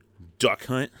Kid, Duck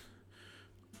Hunt,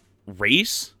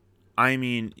 Race.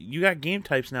 You got game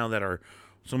types now that are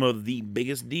some of the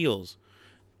biggest deals.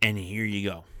 And here you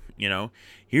go.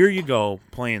 Here you go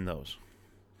playing those.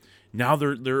 Now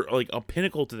they're like a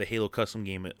pinnacle to the Halo custom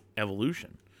game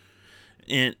evolution.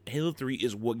 And Halo 3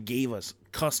 is what gave us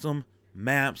custom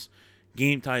maps,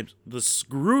 game types, the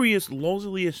screwiest,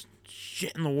 lousiliest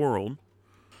shit in the world.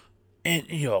 And,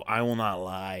 I will not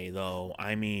lie, though.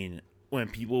 When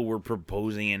people were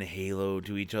proposing in Halo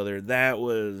to each other, that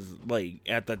was, like,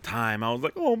 at the time, I was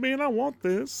like, oh, man, I want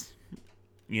this.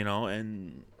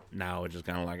 And now it's just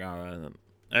kind of like,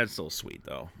 that's so sweet,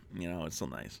 though. It's so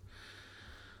nice.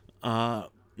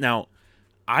 Now,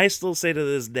 I still say to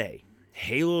this day,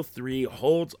 Halo 3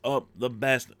 holds up the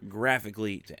best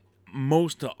graphically to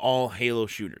most to all Halo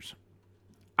shooters.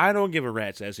 I don't give a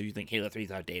rat's ass if you think Halo 3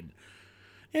 is outdated.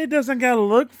 It doesn't gotta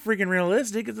look freaking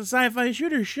realistic. It's a sci-fi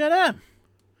shooter. Shut up.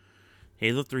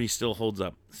 Halo 3 still holds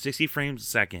up. 60 frames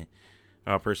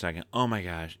per second. Oh my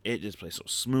gosh. It just plays so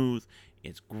smooth.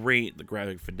 It's great. The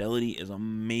graphic fidelity is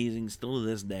amazing still to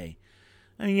this day.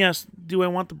 Yes, do I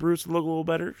want the Bruce to look a little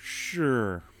better?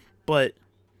 Sure. But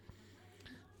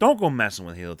don't go messing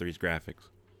with Halo 3's graphics.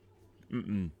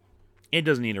 It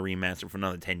doesn't need a remaster for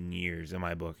another 10 years in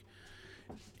my book.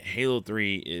 Halo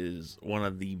 3 is one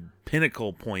of the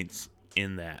pinnacle points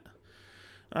in that.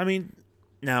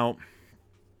 Now,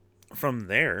 from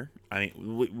there,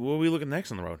 what are we looking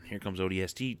next on the road? Here comes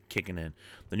ODST kicking in.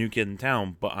 The new kid in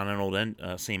town, but on an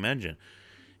old same engine.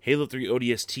 Halo 3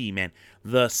 ODST, man.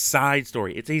 The side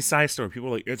story. It's a side story. People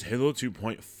are like, it's Halo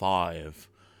 2.5.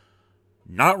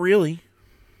 Not really.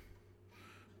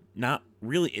 Not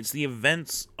really, it's the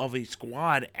events of a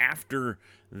squad after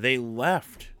they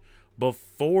left,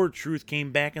 before Truth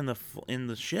came back in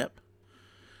the ship.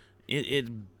 It's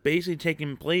basically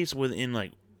taking place within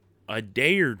like a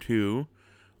day or two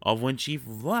of when Chief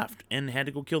left and had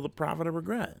to go kill the Prophet of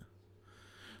Regret.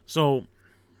 So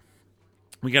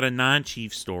we got a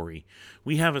non-Chief story.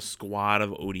 We have a squad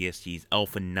of ODSTs: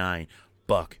 Alpha 9,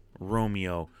 Buck,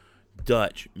 Romeo,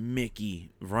 Dutch, Mickey,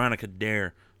 Veronica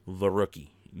Dare, the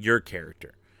Rookie, your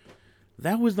character.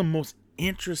 That was the most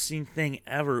interesting thing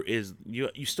ever. Is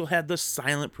you still had the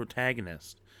silent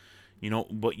protagonist,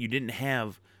 but you didn't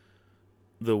have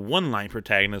the one-line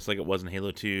protagonist like it was in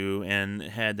Halo 2, and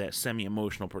had that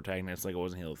semi-emotional protagonist like it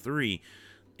was in Halo 3.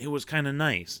 It was kind of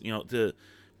nice, to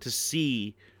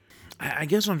see. I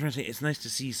guess what I'm trying to say, it's nice to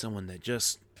see someone that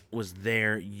just was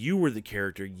there. You were the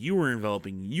character. You were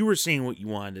enveloping. You were saying what you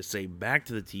wanted to say back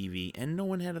to the TV, and no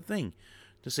one had a thing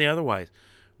to say otherwise.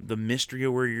 The mystery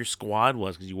of where your squad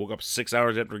was, because you woke up 6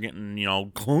 hours after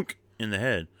getting, clunk in the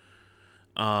head.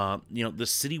 The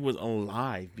city was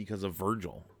alive because of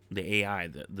Virgil, the AI,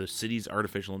 the city's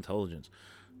artificial intelligence.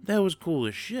 That was cool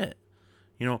as shit.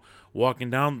 Walking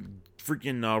down,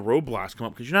 freaking roadblocks come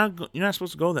up because you're not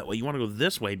supposed to go that way. You want to go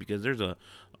this way because there's a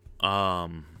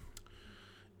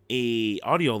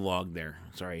audio log there.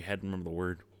 Sorry, I had to remember the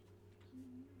word.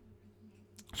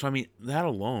 So I mean, that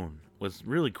alone was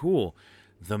really cool.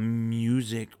 The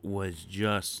music was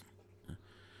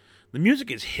the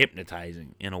music is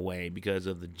hypnotizing in a way because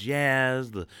of the jazz,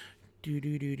 the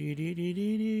the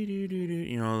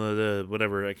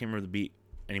whatever, I can't remember the beat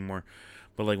anymore.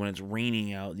 But like when it's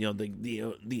raining out,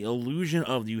 the illusion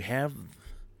of you have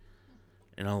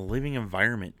in a living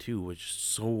environment too was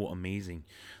so amazing.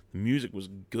 The music was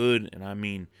good, and I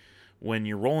mean, when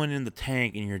you're rolling in the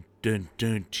tank and you're dun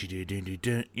dun dun dun dun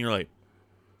dun, you're like,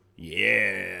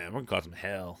 yeah, I'm gonna cause some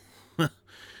hell.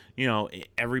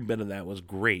 Every bit of that was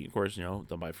great. Of course, done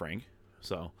by Frank.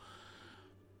 So,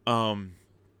 I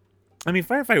mean,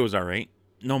 Firefight was alright.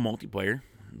 No multiplayer,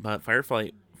 but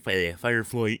Firefight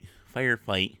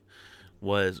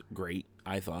was great,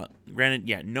 I thought. Granted,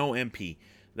 yeah, no MP.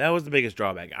 That was the biggest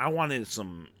drawback. I wanted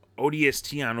some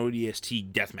ODST on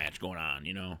ODST deathmatch going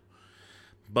on,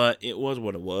 But it was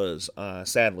what it was,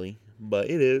 sadly.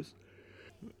 But it is.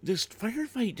 This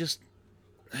Firefight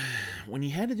when you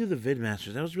had to do the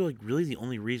Vidmasters, that was really the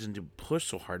only reason to push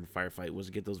so hard in Firefight was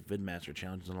to get those Vidmaster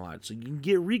challenges unlocked. So you can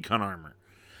get Recon armor.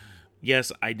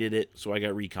 Yes, I did it, so I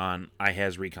got Recon. I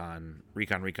has Recon.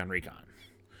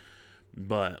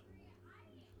 But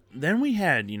then we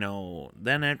had,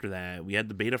 then after that, we had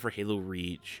the beta for Halo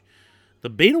Reach. The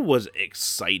beta was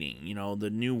exciting. The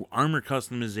new armor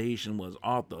customization was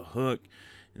off the hook.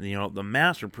 The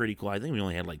maps were pretty cool. I think we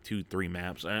only had like 2-3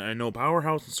 maps. I know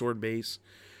Powerhouse and Sword Base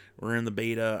were in the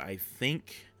beta. I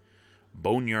think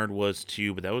Boneyard was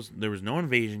too, but there was no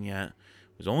Invasion yet. It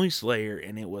was only Slayer,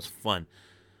 and it was fun.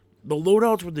 The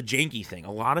loadouts were the janky thing.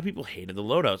 A lot of people hated the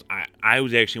loadouts. I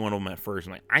was actually one of them at first.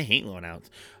 I'm like, I hate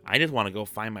loadouts. I just want to go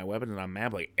find my weapons on a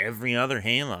map like every other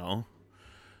Halo.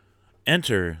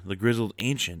 Enter the Grizzled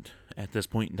Ancient at this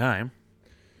point in time.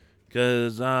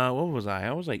 Because, what was I?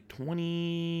 I was like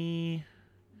 20... I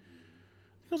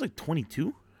was like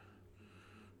 22?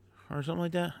 Or something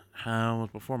like that. It was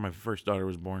before my first daughter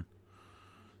was born.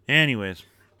 Anyways.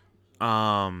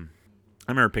 I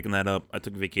remember picking that up. I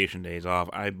took vacation days off.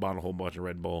 I bought a whole bunch of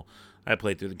Red Bull. I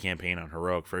played through the campaign on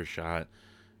Heroic first shot.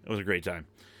 It was a great time.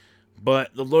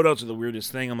 But the loadouts are the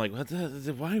weirdest thing. I'm like, why the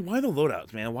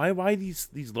loadouts, man? Why these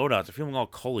loadouts? I'm feeling all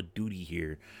Call of Duty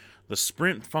here. The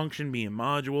sprint function being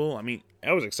module. I mean,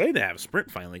 I was excited to have a sprint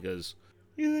finally because,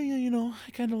 I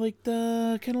kind of like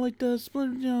the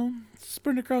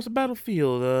sprint across the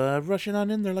battlefield, rushing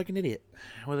on in there like an idiot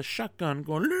with a shotgun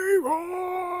going,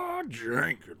 Leroy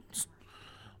Jenkins.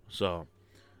 So,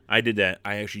 I did that.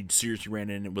 I actually seriously ran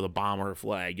in it with a bomb or a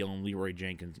flag, yelling Leroy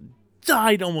Jenkins.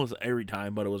 Died almost every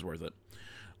time, but it was worth it.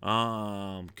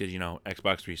 Because,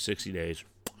 Xbox 360 days,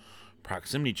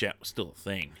 proximity chat was still a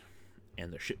thing.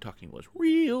 And the shit talking was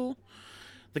real.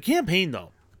 The campaign,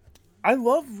 though. I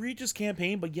love Reach's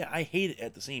campaign, but yeah, I hate it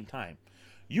at the same time.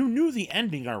 You knew the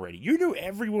ending already. You knew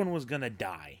everyone was going to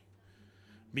die.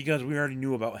 Because we already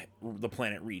knew about the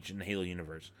planet Reach in the Halo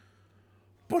universe.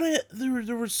 But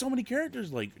there were so many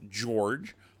characters like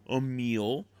George,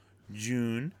 Emil,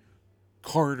 June,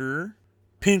 Carter,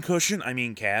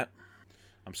 Cat.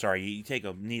 I'm sorry, you take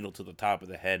a needle to the top of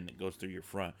the head and it goes through your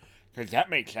front. Because that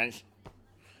makes sense.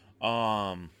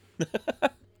 But,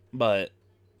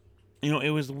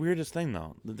 it was the weirdest thing,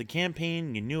 though. The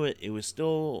campaign, you knew it. It was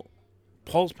still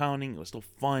pulse pounding. It was still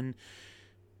fun.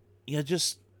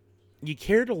 you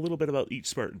cared a little bit about each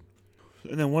Spartan.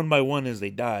 And then one by one as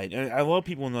they died. And I love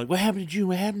people when they're like, what happened to June?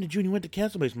 What happened to June? He went to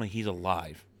Castle Base. I'm like, he's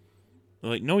alive. They're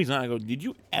like, no, he's not. I go, did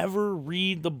you ever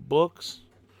read the books?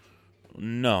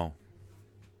 No.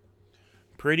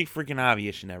 Pretty freaking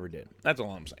obvious you never did. That's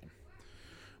all I'm saying.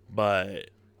 But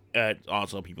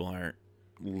also people aren't,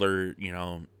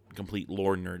 complete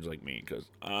lore nerds like me because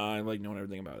I like knowing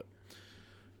everything about it.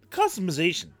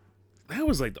 Customization. That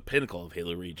was like the pinnacle of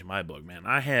Halo Reach in my book, man.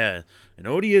 I had an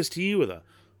ODST with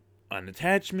an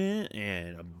attachment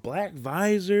and a black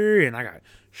visor, and I got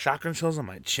shotgun shells on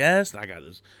my chest. And I got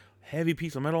this heavy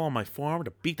piece of metal on my forearm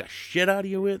to beat the shit out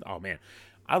of you with. Oh man,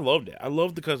 I loved it. I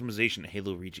loved the customization of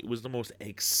Halo Reach. It was the most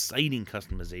exciting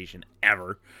customization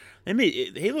ever.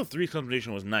 Halo 3's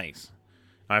customization was nice.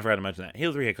 I forgot to mention that.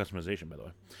 Halo 3 had customization, by the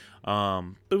way.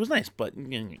 But it was nice, but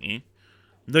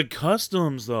the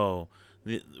customs, though,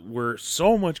 were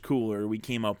so much cooler we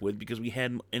came up with because we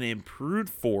had an improved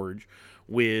Forge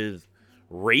with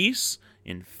race,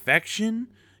 infection.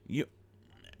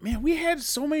 We had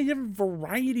so many different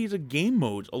varieties of game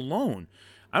modes alone.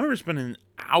 I remember spending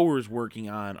hours working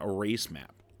on a race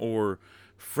map or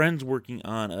friends working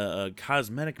on a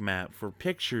cosmetic map for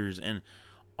pictures and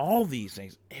all these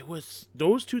things. It was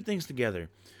those two things together.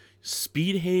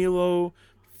 Speed Halo,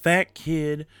 Fat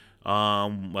Kid,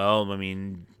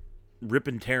 Rip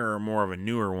and Terror are more of a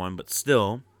newer one, but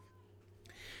still,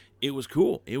 it was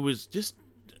cool. It was just,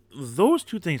 those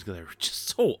two things together were just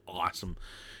so awesome.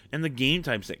 And the game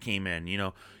types that came in,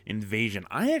 Invasion.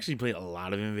 I actually played a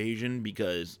lot of Invasion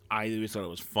because I always thought it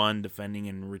was fun defending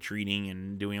and retreating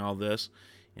and doing all this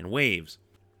in waves.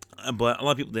 But a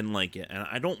lot of people didn't like it, and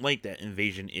I don't like that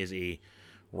Invasion is a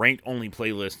ranked only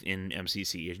playlist in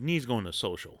MCC. It needs to go into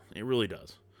social. It really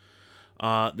does.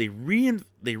 They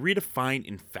redefined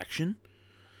Infection.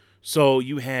 So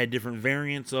you had different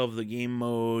variants of the game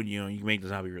mode. You can make the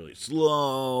zombie really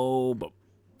slow, but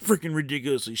freaking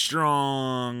ridiculously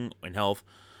strong in health.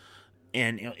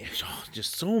 And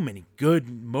just so many good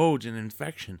modes in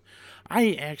Infection.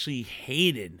 I actually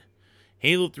hated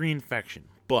Halo 3 Infection,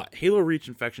 but Halo Reach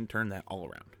Infection turned that all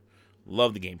around.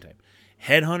 Love the game type.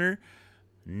 Headhunter,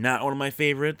 not one of my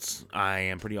favorites. I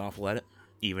am pretty awful at it,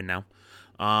 even now.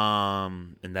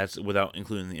 And that's without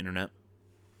including the internet.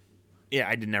 Yeah,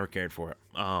 I never cared for it.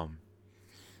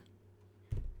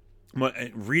 But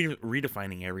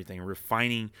redefining everything,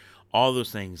 refining all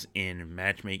those things in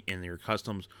matchmaking in your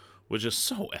customs was just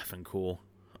so effing cool.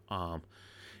 And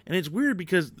it's weird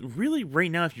because really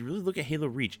right now, if you really look at Halo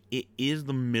Reach, it is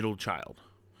the middle child.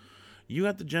 You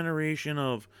got the generation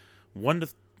of one to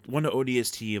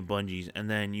ODST of Bungie's, and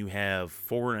then you have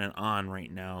 4 and on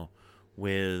right now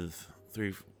with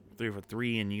 3 for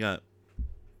 3, and you got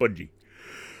Bungie.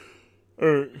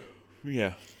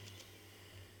 Yeah.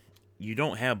 You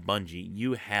don't have Bungie.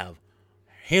 You have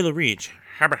Halo Reach.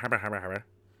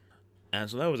 And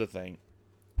so that was a thing.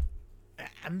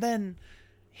 And then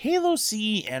Halo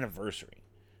CE Anniversary.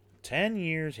 10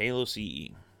 years Halo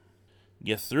CE.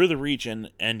 You threw the Reach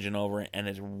engine over it, and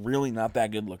it's really not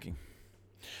that good looking.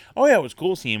 Oh yeah, it was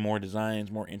cool seeing more designs,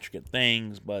 more intricate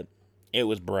things, but it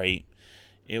was bright.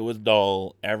 It was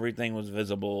dull. Everything was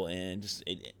visible, and just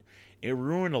it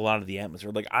ruined a lot of the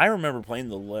atmosphere. Like, I remember playing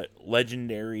the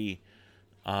Legendary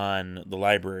on the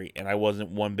library, and I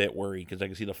wasn't one bit worried because I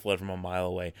could see the flood from a mile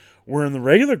away. Where in the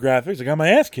regular graphics, I got my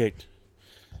ass kicked.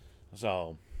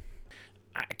 So,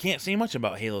 I can't say much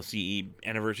about Halo CE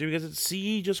Anniversary because it's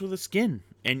CE just with a skin.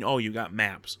 And, you got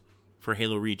maps for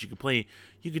Halo Reach.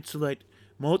 You could select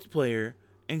multiplayer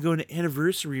and go into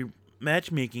Anniversary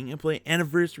matchmaking and play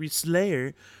Anniversary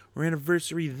Slayer or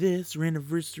Anniversary this or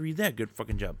Anniversary that. Good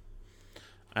fucking job.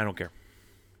 I don't care.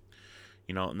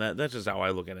 That's just how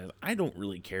I look at it. I don't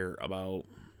really care about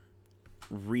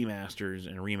remasters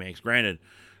and remakes. Granted,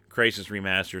 Crysis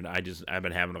Remastered, I've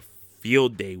been having a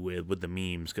field day with the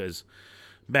memes, because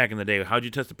back in the day, how'd you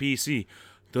test the PC?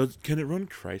 Can it run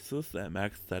Crysis at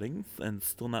max settings and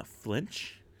still not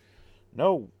flinch?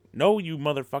 No, you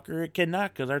motherfucker, it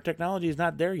cannot, because our technology is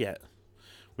not there yet.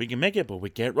 We can make it, but we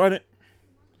can't run it.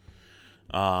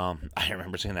 I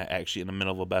remember saying that actually in the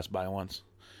middle of a Best Buy once.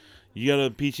 You got a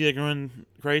PC that can run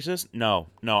Crysis? No,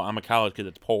 I'm a college kid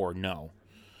that's poor. No.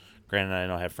 Granted, I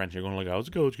don't have friends who are going to look, how's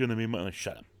it's going to be money.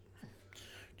 Shut up.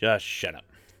 Just shut up.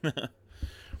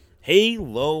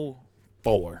 Halo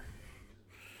 4.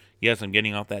 Yes, I'm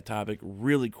getting off that topic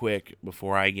really quick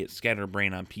before I get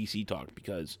scatterbrained on PC talk,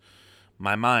 because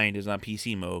my mind is on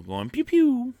PC mode going pew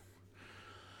pew.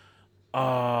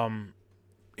 Halo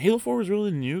 4 was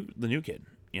really the new kid.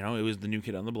 It was the new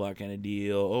kid on the block kind of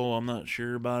deal. Oh, I'm not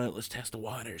sure about it. Let's test the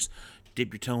waters.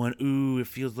 dip your toe in. Ooh, it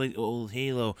feels like old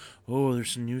Halo. Oh,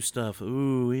 there's some new stuff.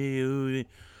 Ooh, ooh.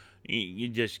 You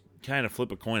just kind of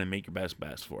flip a coin and make your best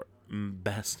for it.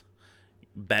 Best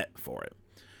bet for it.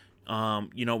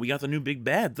 We got the new big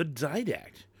bad, the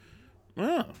Didact.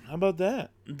 Oh, how about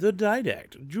that? The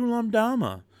Didact, Julam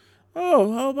Dama.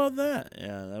 Oh, how about that?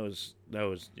 Yeah, that was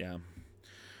yeah.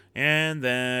 And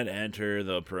then enter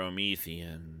the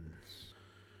Prometheans.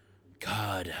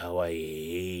 God, how I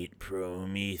hate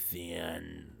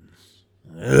Prometheans.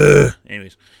 Ugh.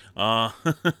 Anyways,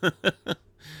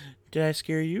 did I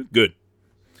scare you? Good.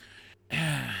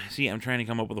 See, I'm trying to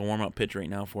come up with a warm-up pitch right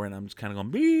now for it, and I'm just kind of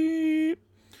going beep.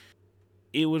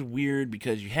 It was weird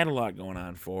because you had a lot going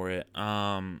on for it.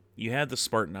 You had the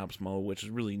Spartan Ops mode, which is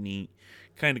really neat,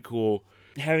 kind of cool.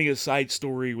 Having a side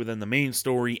story within the main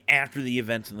story after the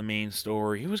events in the main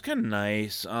story, it was kind of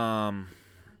nice.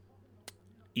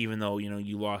 Even though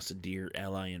you lost a dear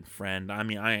ally and friend. I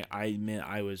mean, I admit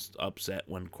I was upset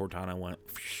when Cortana went.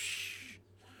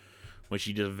 When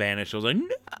she just vanished, I was like,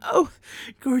 no,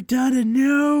 Cortana,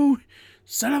 no,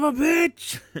 son of a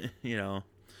bitch.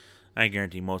 I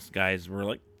guarantee most guys were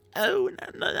like, oh,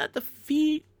 not the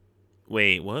feet.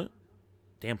 Wait, what?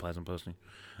 Damn, Plasma posting.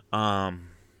 So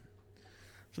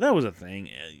that was a thing.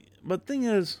 But the thing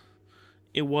is,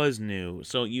 it was new.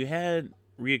 So you had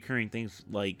reoccurring things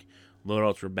like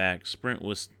loadouts were back. Sprint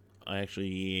was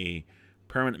actually a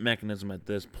permanent mechanism at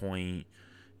this point.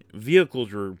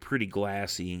 Vehicles were pretty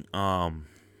glassy. In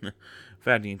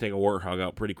fact, you can take a Warthog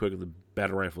out pretty quick with the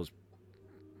battle rifle is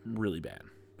really bad.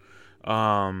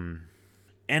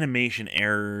 Animation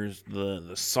errors.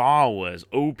 The saw was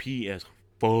OP as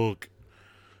fuck.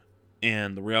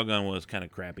 And the railgun was kind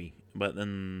of crappy. But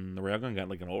then the railgun got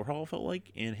like an overhaul, felt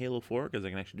like, in Halo 4, because I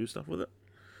can actually do stuff with it.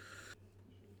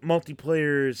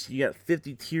 Multiplayers, you got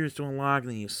 50 tiers to unlock,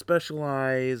 and then you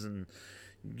specialize, and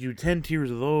you do 10 tiers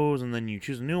of those, and then you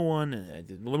choose a new one. And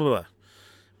blah, blah, blah.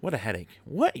 What a headache.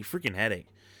 What a freaking headache.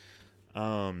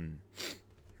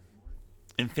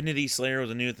 Infinity Slayer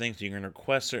was a new thing, so you're going to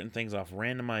request certain things off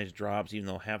randomized drops, even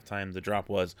though half time the drop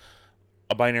was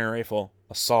a binary rifle,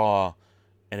 a saw,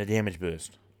 and a damage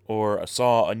boost. Or a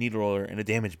saw, a needle roller, and a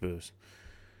damage boost.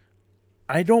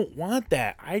 I don't want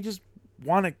that. I just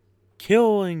want to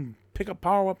kill and pick up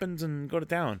power weapons and go to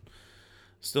town.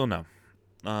 Still no.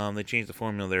 They changed the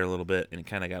formula there a little bit, and it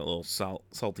kind of got a little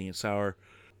salty and sour.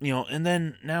 And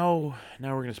then now we're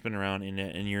going to spin around in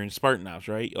it, and you're in Spartan Ops,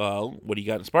 right? What do you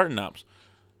got in Spartan Ops?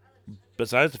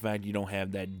 Besides the fact you don't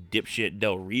have that dipshit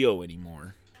Del Rio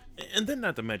anymore. And then,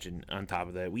 not to mention, on top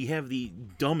of that, we have the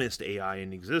dumbest AI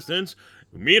in existence.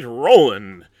 Meet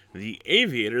Roland, the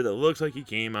aviator that looks like he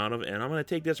came out of, and I'm going to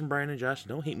take this from Brian and Josh,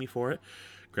 don't hate me for it,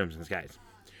 Crimson Skies.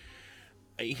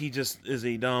 He just is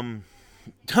a dumb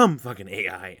fucking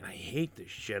AI, and I hate the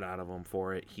shit out of him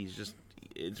for it.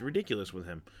 It's ridiculous with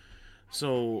him.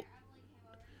 So,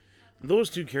 those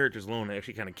two characters alone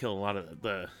actually kind of kill a lot of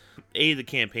the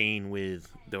campaign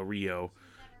with Del Rio.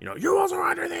 You also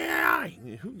under the AI.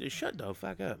 Shut the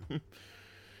fuck up.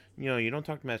 You don't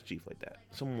talk to Master Chief like that.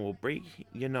 Someone will break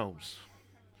your nose.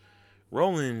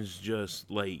 Roland's just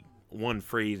like one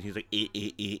phrase. He's like,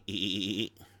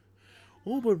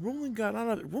 Oh, but Roland got out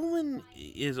of it. Roland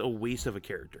is a waste of a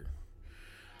character.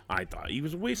 I thought he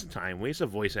was a waste of time, waste of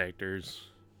voice actors.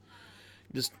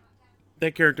 Just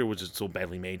that character was just so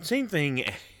badly made. Same thing.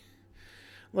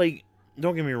 Like,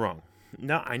 don't get me wrong.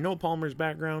 Now I know Palmer's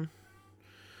background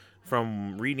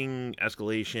from reading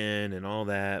Escalation and all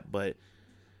that, but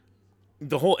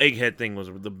the whole egghead thing was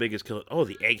the biggest killer. Oh,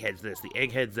 the egghead's this, the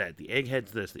egghead's that, the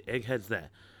egghead's this, the egghead's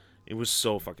that. It was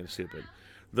so fucking stupid.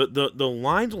 The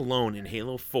lines alone in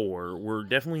Halo 4 were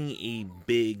definitely a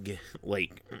big,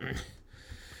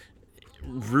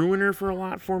 ruiner for a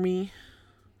lot for me.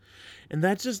 And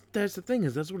that's the thing,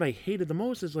 is that's what I hated the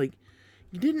most, is you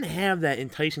didn't have that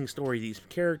enticing story. These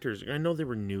characters, I know they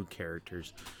were new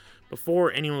characters.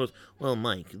 Before anyone goes, well,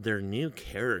 Mike, they're new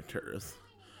characters.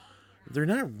 They're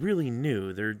not really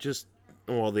new. They're just,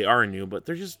 well, they are new, but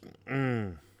they're just,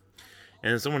 And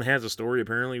someone has a story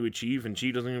apparently with Chief, and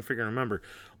Chief doesn't even freaking remember.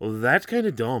 Well, that's kind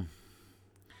of dumb.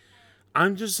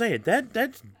 I'm just saying,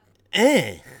 that's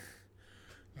to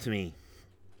me.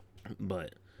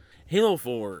 But Halo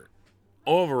 4,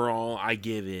 overall,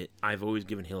 I've always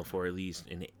given Halo 4 at least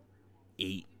an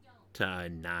 8 to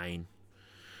 9,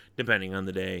 depending on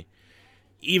the day.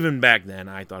 Even back then,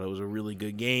 I thought it was a really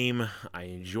good game. I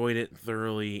enjoyed it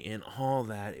thoroughly, and all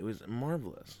that. It was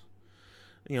marvelous.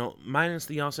 Minus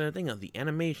the offset thing of the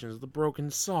animations, the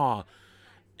broken saw,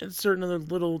 and certain other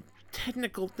little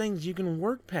technical things you can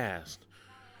work past.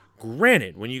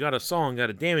 Granted, when you got a song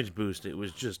got a damage boost, it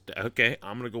was just, okay,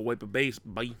 I'm going to go wipe a base,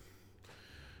 bye.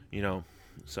 You know,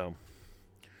 so.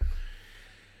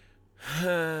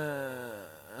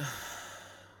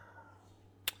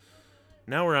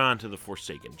 Now we're on to the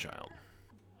Forsaken Child.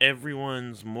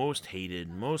 Everyone's most hated,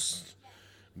 most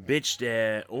bitched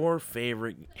at, or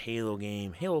favorite Halo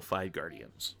game, Halo 5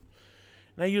 Guardians.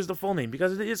 And I use the full name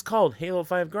because it is called Halo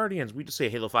 5 Guardians. We just say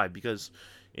Halo 5 because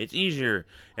it's easier.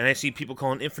 And I see people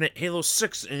calling Infinite Halo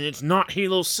 6, and it's not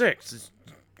Halo 6. It's,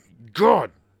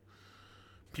 God.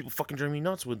 People fucking drive me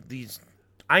nuts with these.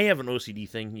 I have an OCD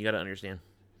thing, you gotta understand.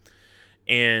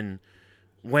 And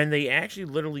when they actually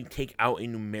literally take out a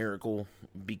numerical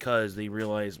because they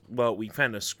realize, well, we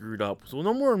kind of screwed up. So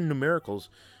no more numericals.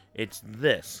 It's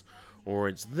this. Or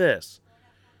it's this.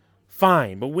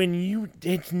 Fine, but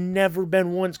it's never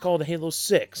been once called Halo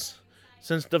 6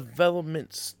 since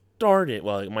development started.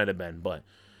 Well, it might have been, but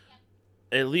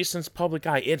at least since public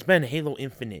eye, it's been Halo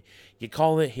Infinite. You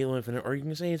call it Halo Infinite, or you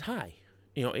can say it's HI,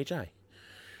 HI.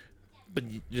 But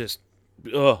you just,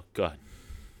 oh god.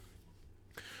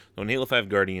 So in Halo 5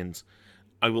 Guardians,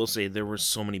 I will say there were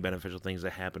so many beneficial things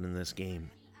that happened in this game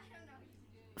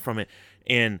from it.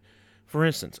 And for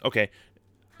instance, okay,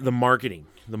 the marketing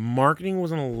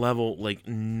was on a level like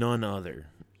none other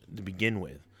to begin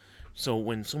with. So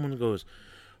when someone goes,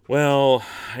 well,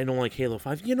 I don't like Halo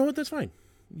 5, you know what, that's fine.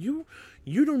 You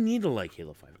don't need to like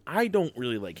Halo 5. I don't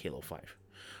really like Halo 5.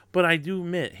 But I do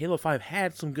admit, Halo 5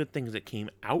 had some good things that came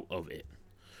out of it.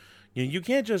 You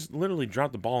can't just literally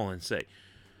drop the ball and say,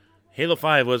 Halo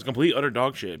 5 was complete utter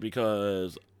dog shit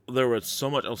because there was so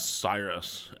much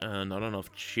Osiris and not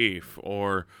enough Chief,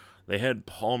 or they had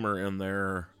Palmer in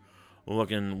there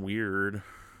looking weird.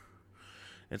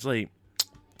 It's like,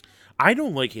 I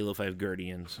don't like Halo 5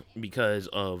 Guardians because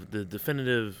of the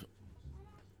definitive,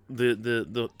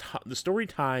 the story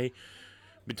tie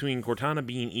between Cortana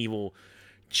being evil,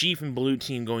 Chief and Blue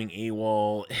Team going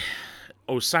AWOL.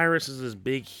 Osiris is this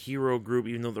big hero group,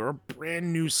 even though they're a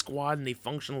brand new squad and they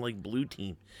function like Blue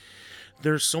Team.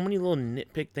 There's so many little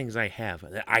nitpick things I have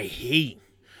that I hate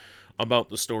about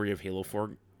the story of Halo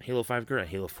 4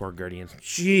 Guardians.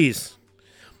 Jeez.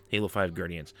 Halo 5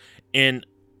 Guardians. And,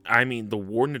 I mean, the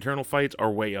Warden Eternal fights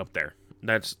are way up there.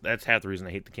 That's half the reason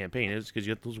I hate the campaign, is because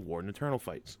you have those Warden Eternal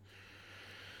fights.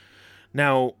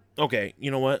 Now, okay, you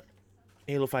know what?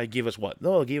 Halo 5 gave us what?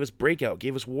 No, it gave us Breakout,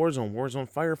 gave us Warzone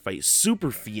Firefight,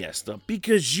 Super Fiesta,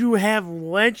 because you have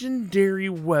legendary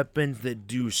weapons that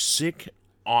do sick,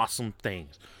 awesome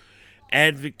things.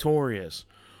 Add Victorious.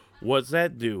 What's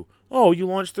that do? Oh, you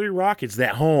launch 3 rockets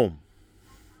at home.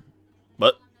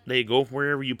 But they go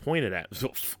wherever you point it at.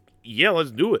 So, yeah,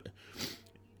 let's do it.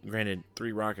 Granted,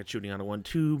 3 rockets shooting out of 1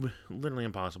 tube, literally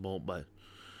impossible, but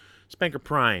Spanker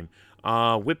Prime,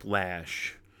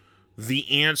 Whiplash,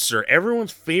 The Answer,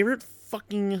 everyone's favorite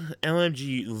fucking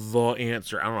LMG, The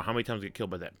Answer. I don't know how many times I get killed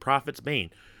by that. Prophet's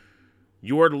Bane.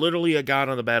 You are literally a god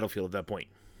on the battlefield at that point.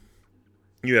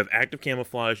 You have active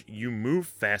camouflage, you move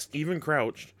fast, even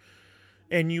crouched,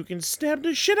 and you can stab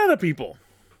the shit out of people.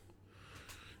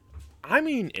 I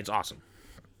mean, it's awesome.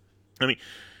 I mean,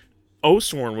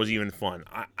 Oathsworn was even fun.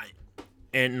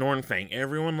 And Nornfang.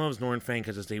 Everyone loves Nornfang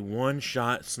because it's a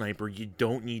one-shot sniper. You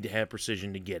don't need to have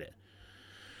precision to get it.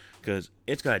 Because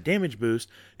it's got a damage boost,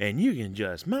 and you can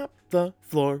just mop the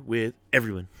floor with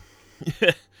everyone.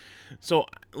 So,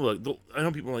 look, I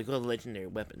know people are like, oh, legendary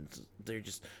weapons, they're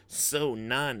just so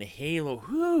non-Halo.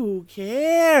 Who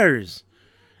cares?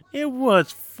 It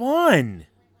was fun.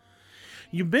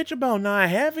 You bitch about not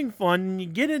having fun, and you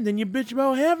get it, then you bitch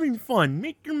about having fun.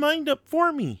 Make your mind up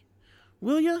for me.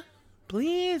 Will ya?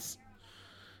 Please?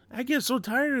 I get so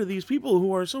tired of these people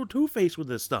who are so two-faced with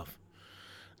this stuff.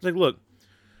 It's like, look,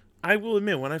 I will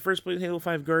admit, when I first played Halo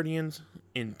 5 Guardians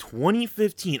in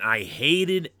 2015, I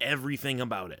hated everything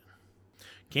about it.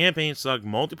 Campaign sucked,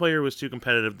 multiplayer was too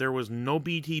competitive, there was no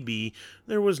BTB,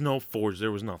 there was no Forge,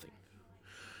 there was nothing.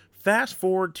 Fast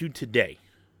forward to today.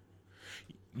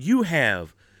 You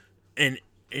have an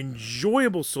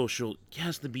enjoyable social.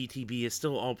 Yes, the BTB is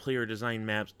still all player design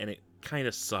maps, and it kind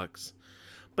of sucks.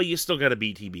 But you still got a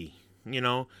BTB, you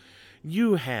know?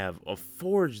 You have a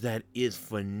Forge that is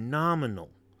phenomenal.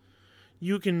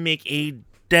 You can make a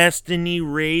Destiny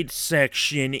raid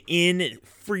section in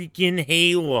freaking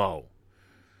Halo.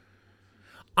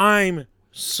 I'm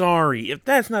sorry. If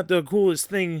that's not the coolest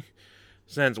thing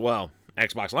since, well,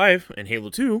 Xbox Live and Halo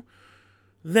 2,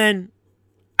 then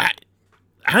I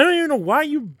don't even know why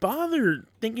you bother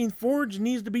thinking Forge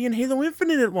needs to be in Halo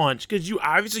Infinite at launch, because you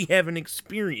obviously haven't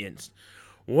experienced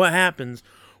what happens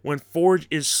when Forge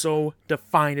is so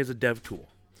defined as a dev tool.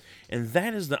 And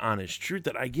that is the honest truth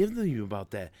that I give to you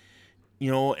about that.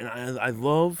 And I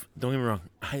love, don't get me wrong,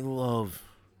 I love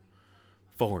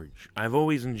Forge. I've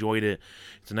always enjoyed it.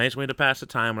 It's a nice way to pass the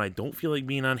time when I don't feel like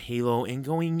being on Halo and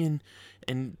going in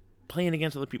and playing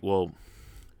against other people. Well,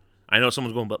 I know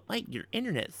someone's going, but Mike, your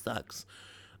internet sucks.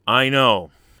 I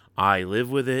know. I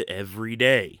live with it every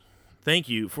day. Thank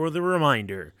you for the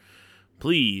reminder.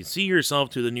 Please see yourself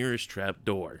to the nearest trap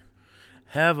door.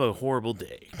 Have a horrible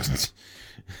day.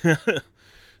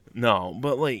 No,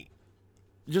 but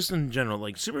just in general,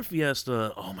 Super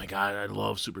Fiesta, oh my god, I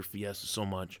love Super Fiesta so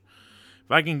much.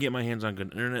 If I can get my hands on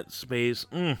good internet space,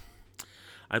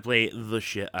 I play the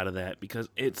shit out of that because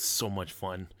it's so much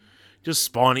fun. Just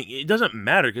spawning, it doesn't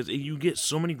matter because you get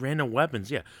so many random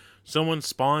weapons. Yeah, someone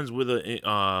spawns with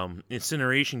a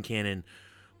incineration cannon,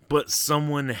 but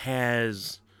someone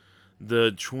has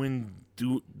the twin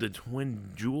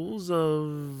jewels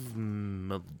of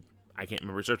I can't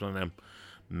remember searching on them,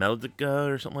 Melodica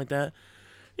or something like that.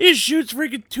 It shoots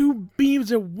freaking 2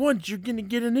 beams at once. You're gonna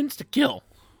get an insta kill.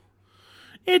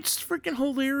 It's freaking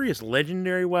hilarious.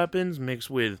 Legendary weapons mixed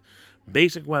with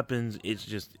basic weapons. It's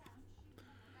just,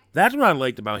 that's what I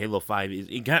liked about Halo 5 is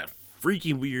it got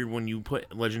freaky weird when you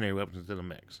put legendary weapons into the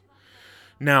mix.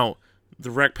 Now, the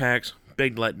rec packs,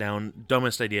 big letdown,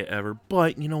 dumbest idea ever,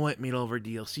 but you know what? Made all of our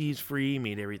DLCs free,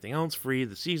 made everything else free,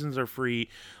 the seasons are free,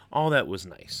 all that was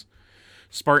nice.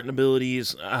 Spartan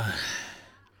abilities,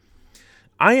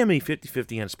 I am a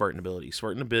 50-50 on Spartan abilities.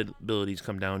 Spartan abilities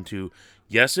come down to,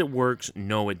 yes, it works,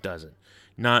 no, it doesn't.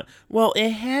 Not, well, it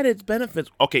had its benefits.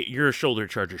 Okay, you're a shoulder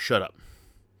charger, shut up.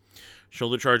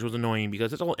 Shoulder charge was annoying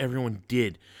because that's all everyone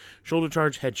did. Shoulder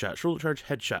charge, headshot, shoulder charge,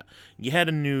 headshot. You had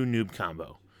a new noob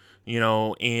combo.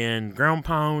 And ground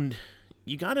pound,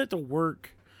 you got it to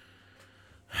work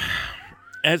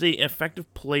as a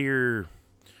effective player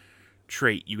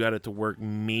trait. You got it to work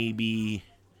maybe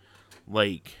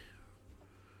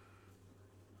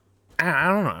I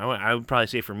don't know. I would probably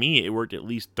say for me, it worked at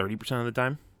least 30% of the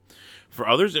time. For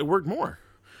others, it worked more.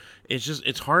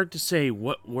 It's hard to say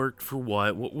what worked for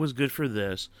what was good for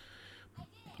this.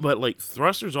 But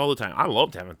thrusters all the time. I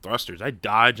loved having thrusters. I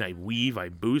dodge, I weave, I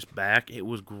boost back. It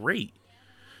was great.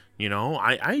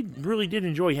 I really did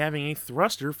enjoy having a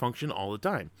thruster function all the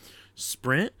time.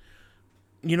 Sprint,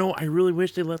 I really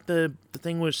wish they let the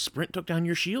thing with sprint took down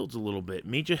your shields a little bit.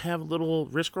 Made you have a little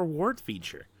risk reward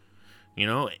feature.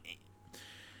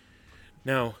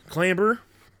 Now, Clamber,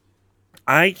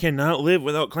 I cannot live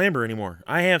without Clamber anymore.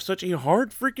 I have such a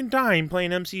hard freaking time playing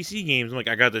MCC games. I'm like,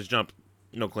 I got this jump.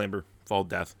 No Clamber. Fall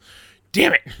death.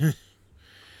 Damn it!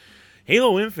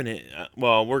 Halo Infinite,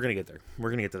 well, we're going to get there. We're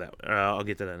going to get to that. I'll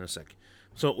get to that in a sec.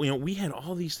 So, we had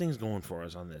all these things going for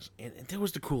us on this. And that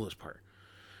was the coolest part.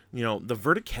 The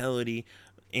verticality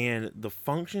and the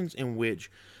functions in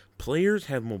which players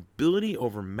have mobility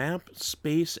over map,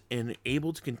 space, and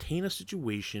able to contain a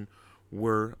situation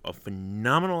were a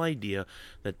phenomenal idea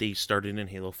that they started in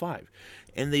Halo 5.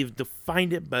 And they've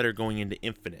defined it better going into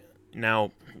Infinite.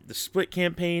 Now, the split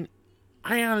campaign,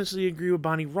 I honestly agree with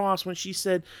Bonnie Ross when she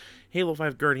said Halo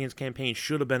 5 Guardians campaign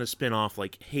should have been a spin-off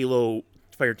like Halo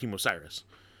Fireteam Osiris.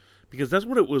 Because that's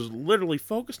what it was literally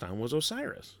focused on, was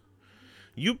Osiris.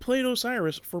 You played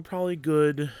Osiris for probably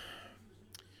good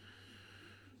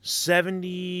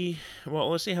 70, well,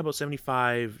 let's say how about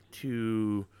 75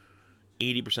 to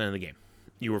 80% of the game.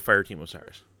 You were Fireteam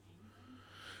Osiris.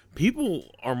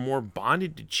 People are more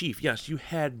bonded to Chief. Yes, you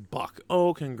had Buck.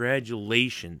 Oh,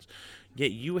 congratulations.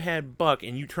 Yet you had Buck,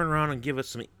 and you turn around and give us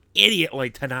some idiot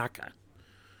like Tanaka.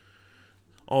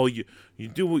 Oh, you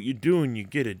do what you do, and you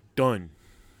get it done.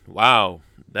 Wow,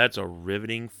 that's a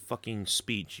riveting fucking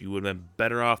speech. You would have been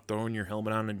better off throwing your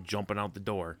helmet on and jumping out the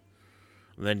door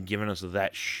than giving us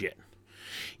that shit.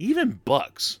 Even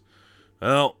Bucks.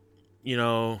 Well,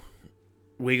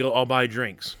 Wiggle, I'll buy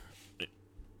drinks.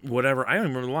 Whatever. I don't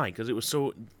remember the line because it was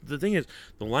so. The thing is,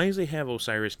 the lines they have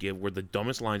Osiris give were the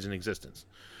dumbest lines in existence.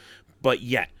 But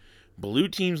yet, Blue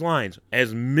Team's lines,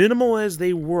 as minimal as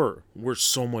they were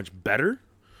so much better,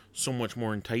 so much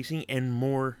more enticing, and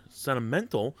more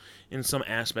sentimental in some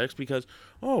aspects because,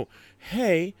 oh,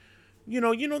 hey,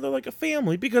 they're like a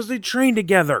family because they train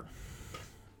together.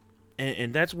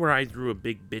 And that's where I threw a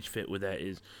big bitch fit with that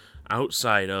is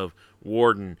outside of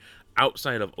Warden,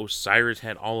 outside of Osiris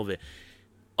had all of it.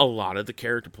 A lot of the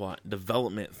character plot,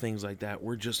 development, things like that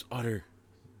were just utter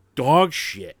dog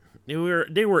shit. They were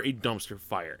a dumpster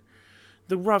fire.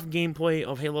 The rough gameplay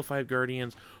of Halo 5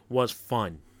 Guardians was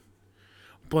fun.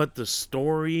 But the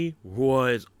story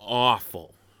was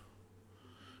awful.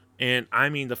 And I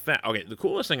mean the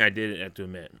coolest thing I did have to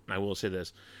admit, I will say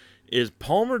this, is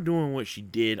Palmer doing what she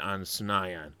did on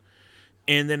Scion.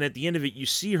 And then at the end of it, you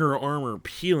see her armor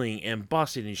peeling and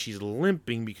busted, and she's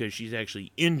limping because she's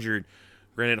actually injured.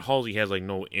 Granted, Halsey has like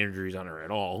no injuries on her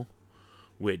at all,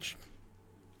 which,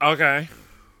 okay.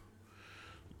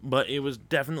 But it was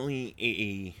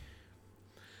definitely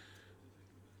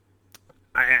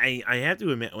I have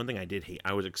to admit, one thing I did hate,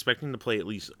 I was expecting to play at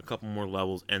least a couple more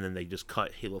levels, and then they just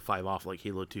cut Halo 5 off like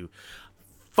Halo 2.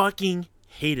 Fucking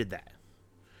hated that.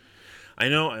 I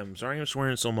know, I'm sorry I'm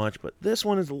swearing so much, but this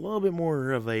one is a little bit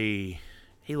more of a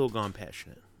Halo Gone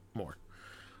Passionate. More.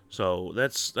 So,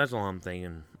 that's all I'm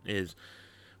thinking, is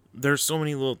there's so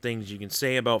many little things you can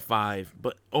say about 5,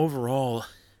 but overall,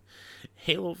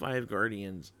 Halo 5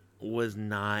 Guardians was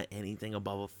not anything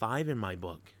above a 5 in my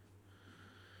book.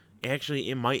 Actually,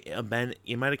 it might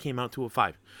have came out to a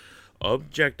 5.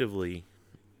 Objectively,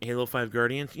 Halo 5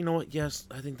 Guardians, you know what? Yes,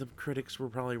 I think the critics were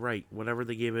probably right. Whatever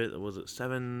they gave it, was it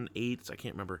 7, 8s? I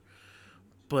can't remember.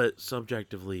 But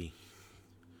subjectively,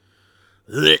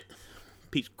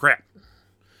 piece of crap.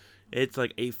 It's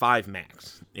like a 5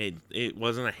 max. It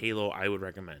wasn't a Halo I would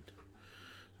recommend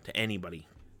to anybody.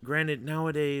 Granted,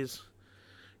 nowadays,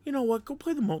 you know what? Go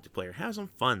play the multiplayer. Have some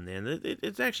fun, man.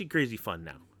 It's actually crazy fun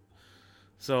now.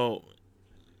 So,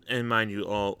 and mind you,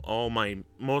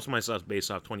 most of my stuff's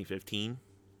based off 2015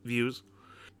 views.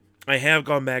 I have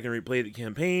gone back and replayed the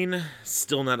campaign.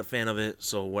 Still not a fan of it.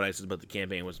 So what I said about the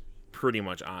campaign was pretty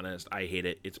much honest. I hate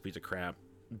it. It's a piece of crap.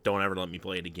 Don't ever let me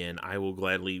play it again. I will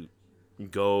gladly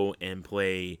go and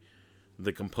play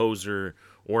the Composer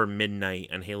or Midnight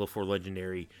on Halo 4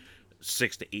 Legendary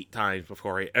 6 to 8 times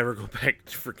before I ever go back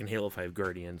to freaking Halo 5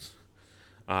 Guardians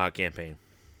campaign.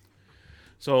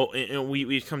 So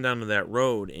we come down to that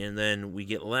road, and then we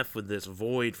get left with this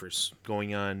void for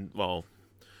going on, well,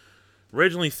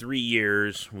 originally 3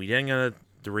 years. We then got a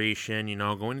duration,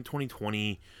 going to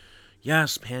 2020.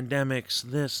 Yes, pandemics,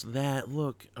 this, that,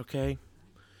 look, okay.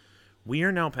 We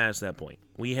are now past that point.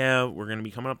 We're going to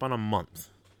be coming up on a month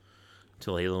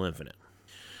till Halo Infinite.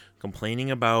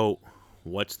 Complaining about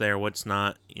what's there, what's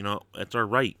not, that's our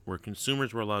right. We're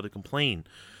consumers, we're allowed to complain.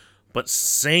 But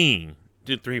saying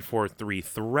to 343,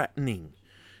 threatening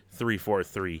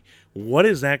 343, what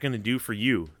is that going to do for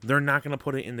you? They're not going to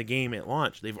put it in the game at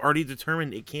launch. They've already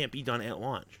determined it can't be done at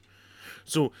launch.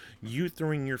 So you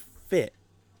throwing your fit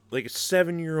like a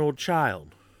 7-year-old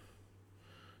child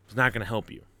is not going to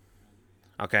help you.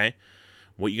 Okay?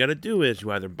 What you got to do is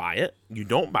you either buy it, you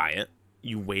don't buy it,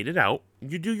 you wait it out,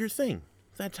 you do your thing.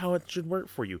 That's how it should work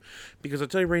for you. Because I'll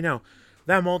tell you right now,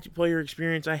 that multiplayer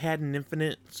experience I had in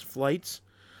Infinite Flights,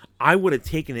 I would have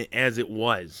taken it as it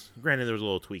was. Granted, there was a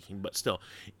little tweaking, but still,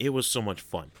 it was so much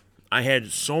fun. I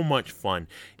had so much fun.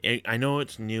 I know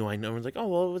it's new. I know everyone's like, oh,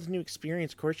 well, it was a new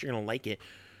experience. Of course, you're going to like it.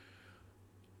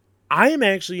 I am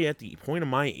actually at the point of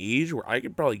my age where I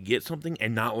could probably get something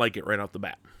and not like it right off the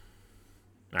bat.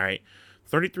 All right?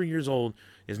 33 years old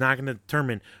is not going to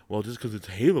determine, well, just because it's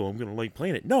Halo, I'm going to like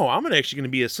playing it. No, I'm actually going to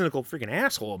be a cynical freaking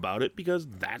asshole about it because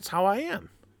that's how I am.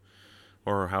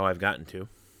 Or how I've gotten to.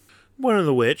 One of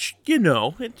the which,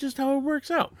 it's just how it works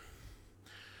out.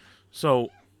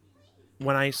 So,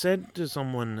 when I said to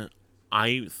someone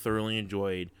I thoroughly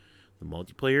enjoyed the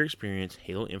multiplayer experience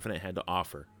Halo Infinite had to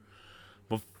offer,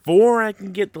 before I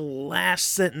can get the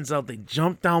last sentence out, they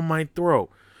jump down my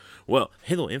throat. Well,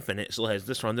 Halo Infinite still has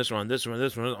this one.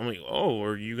 I'm like, oh,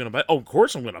 are you going to buy it? Oh, of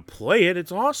course I'm going to play it.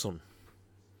 It's awesome.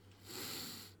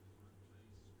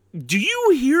 Do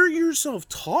you hear yourself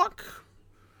talk?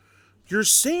 You're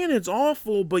saying it's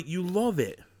awful, but you love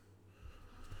it.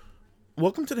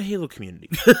 Welcome to the Halo community.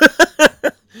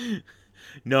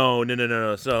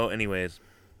 No. So, anyways,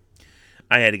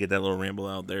 I had to get that little ramble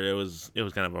out there. It was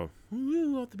kind of a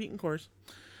off the beaten course.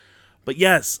 But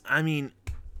yes, I mean,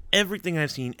 everything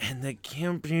I've seen and the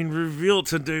campaign reveal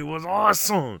today was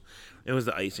awesome. It was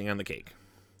the icing on the cake.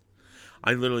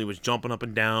 I literally was jumping up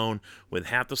and down with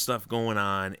half the stuff going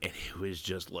on, and it was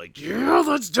just like, yeah,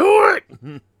 let's do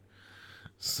it.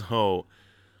 So,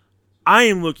 I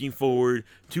am looking forward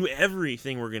to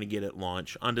everything we're going to get at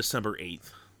launch on December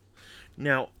 8th.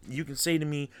 Now, you can say to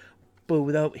me, but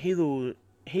without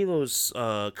Halo's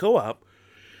co-op,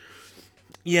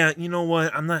 yeah, you know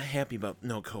what? I'm not happy about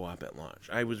no co-op at launch.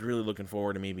 I was really looking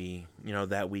forward to maybe,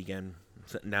 that weekend,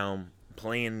 sitting down,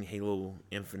 playing Halo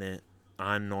Infinite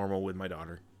on normal with my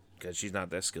daughter, because she's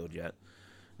not that skilled yet,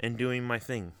 and doing my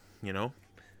thing,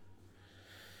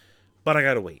 But I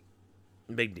gotta wait.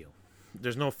 Big deal.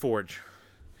 There's no Forge.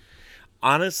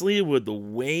 Honestly, with the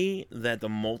way that the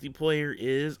multiplayer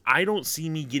is, I don't see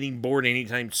me getting bored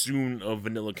anytime soon of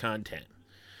vanilla content.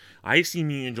 I see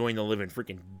me enjoying the living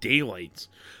freaking daylights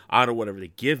out of whatever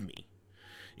they give me.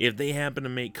 If they happen to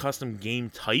make custom game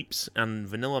types on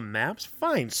vanilla maps,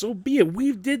 fine, so be it.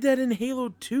 We did that in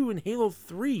Halo 2 and Halo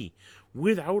 3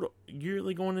 without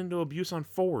yearly going into abuse on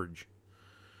Forge.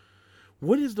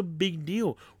 What is the big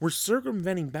deal? We're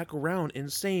circumventing back around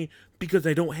and saying, because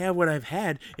I don't have what I've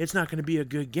had, it's not going to be a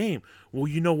good game. Well,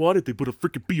 you know what? If they put a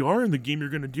freaking BR in the game, you're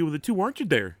going to deal with it too, aren't you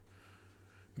there?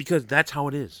 Because that's how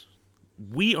it is.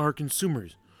 We are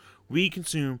consumers. We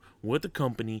consume what the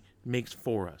company makes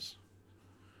for us.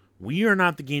 We are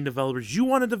not the game developers. You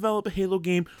want to develop a Halo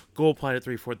game, go apply to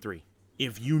 343.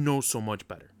 If you know so much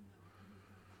better.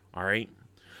 Alright?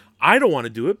 I don't want to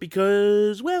do it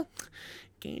because, well,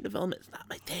 game development is not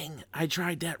my thing. I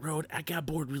tried that road. I got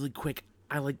bored really quick.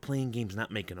 I like playing games,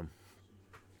 not making them.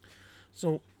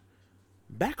 So,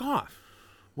 back off.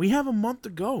 We have a month to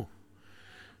go.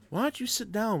 Why don't you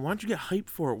sit down? Why don't you get hyped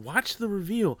for it? Watch the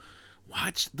reveal.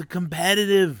 Watch the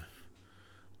competitive.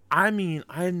 I mean,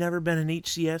 I've never been an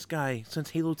HCS guy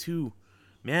since Halo 2.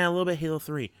 Man, a little bit Halo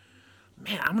 3.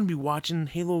 Man, I'm going to be watching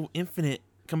Halo Infinite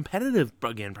competitive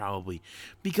again probably.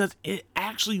 Because it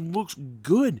actually looks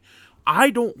good.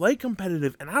 I don't like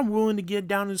competitive, and I'm willing to get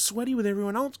down and sweaty with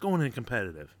everyone else going in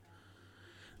competitive.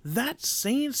 That's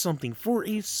saying something for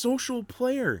a social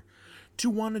player to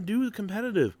want to do the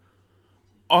competitive.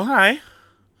 Okay.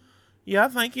 Yeah,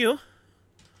 thank you.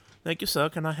 Thank you, sir.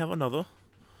 Can I have another?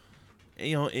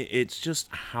 You know, it's just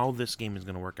how this game is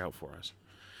going to work out for us.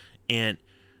 And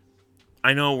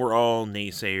I know we're all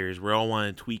naysayers. We all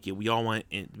want to tweak it. We all want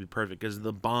it to be perfect because of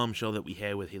the bombshell that we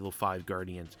had with Halo 5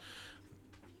 Guardians.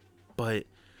 But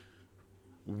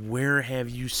where have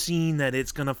you seen that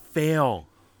it's going to fail?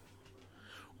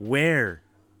 Where?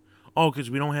 Oh, because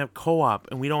we don't have co-op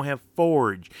and we don't have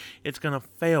Forge. It's going to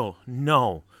fail.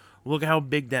 No. Look how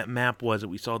big that map was that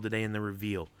we saw today in the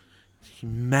reveal. It's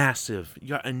massive. You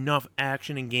got enough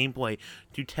action and gameplay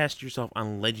to test yourself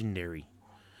on Legendary.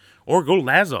 Or go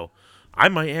Lazo. I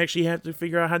might actually have to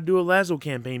figure out how to do a Lazo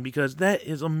campaign because that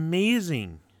is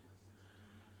amazing.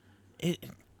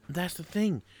 That's the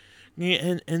thing.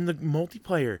 And the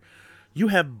multiplayer. You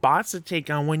have bots to take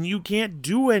on when you can't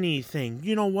do anything.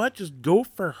 You know what? Just go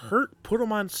for hurt. Put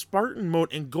them on Spartan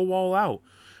mode and go all out.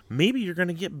 Maybe you're going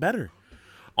to get better.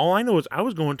 All I know is I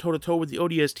was going toe-to-toe with the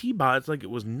ODST bots like it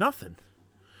was nothing.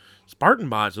 Spartan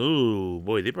bots, oh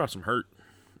boy, they brought some hurt.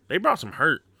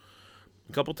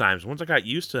 A couple times. Once I got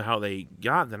used to how they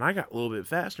got, then I got a little bit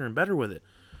faster and better with it.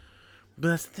 But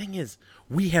the thing is,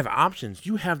 we have options.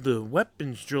 You have the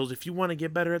weapons drills if you want to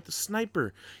get better at the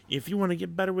sniper. If you want to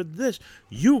get better with this,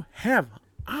 you have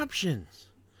options.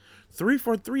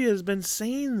 343 has been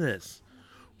saying this.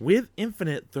 With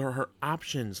Infinite, there are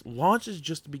options. Launch is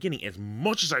just the beginning. As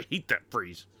much as I hate that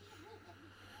phrase.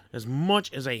 As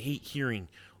much as I hate hearing,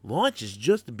 launch is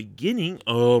just the beginning.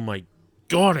 Oh my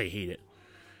God, I hate it.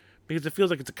 Because it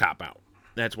feels like it's a cop-out.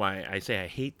 That's why I say I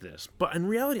hate this. But in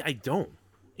reality, I don't.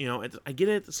 You know, I get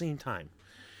it at the same time.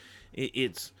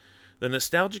 It's the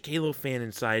nostalgic Halo fan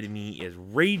inside of me is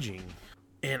raging,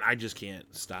 and I just can't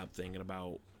stop thinking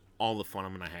about all the fun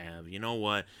I'm gonna have. You know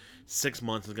what? 6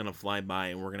 months is gonna fly by,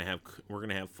 and we're gonna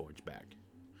have Forge back.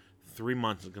 3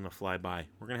 months is gonna fly by.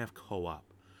 We're gonna have co-op.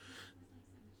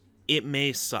 It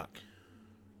may suck.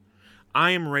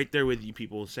 I am right there with you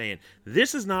people saying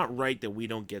this is not right that we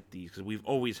don't get these because we've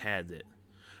always had it.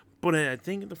 But I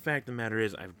think the fact of the matter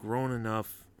is I've grown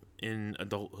enough in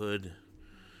adulthood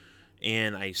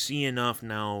and I see enough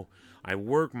now. I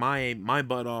work my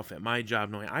butt off at my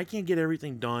job knowing I can't get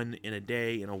everything done in a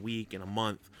day, in a week, in a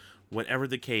month, whatever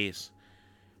the case.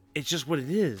 It's just what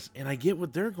it is. And I get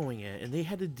what they're going at. And they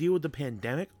had to deal with the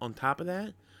pandemic on top of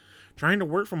that. Trying to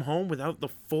work from home without the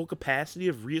full capacity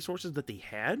of resources that they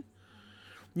had.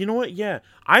 You know what? Yeah,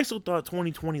 I still thought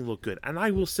 2020 looked good. And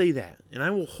I will say that. And I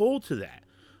will hold to that.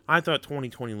 I thought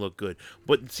 2020 looked good.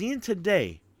 But seeing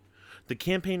today, the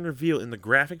campaign reveal and the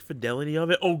graphic fidelity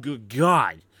of it, oh good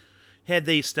God, had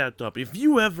they stepped up. If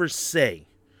you ever say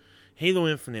Halo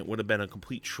Infinite would have been a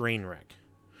complete train wreck,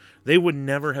 they would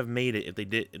never have made it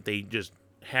if they just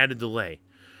had a delay.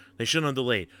 They shouldn't have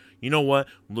delayed. You know what?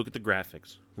 Look at the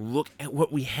graphics. Look at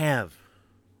what we have.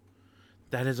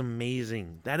 That is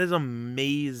amazing. That is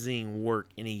amazing work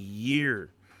in a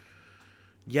year.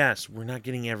 Yes, we're not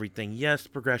getting everything. Yes,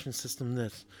 progression system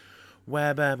this.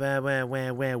 Wah. But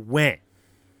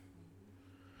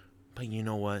you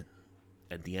know what?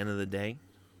 At the end of the day,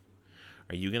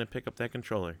 are you going to pick up that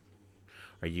controller?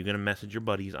 Are you going to message your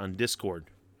buddies on Discord?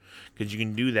 Because you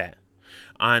can do that.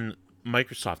 On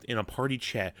Microsoft, in a party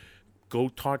chat, go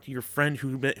talk to your friend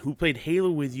who played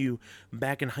Halo with you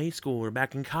back in high school or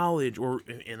back in college or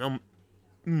in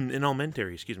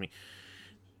elementary, excuse me.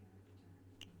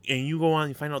 and you go on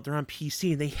and find out they're on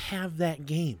PC and they have that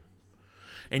game.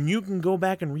 And you can go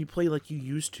back and replay like you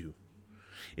used to.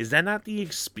 Is that not the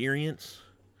experience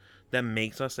that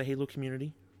makes us a Halo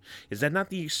community? Is that not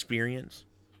the experience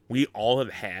we all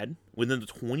have had within the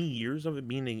 20 years of it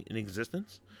being in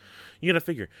existence? You gotta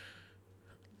figure,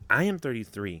 I am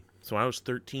 33, so I was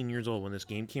 13 years old when this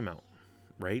game came out,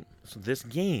 right? So this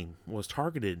game was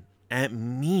targeted at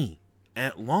me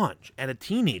at launch, at a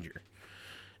teenager.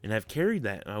 And I've carried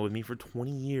that with me for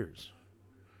 20 years.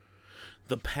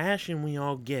 The passion we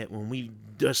all get when we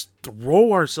just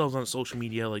throw ourselves on social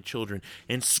media like children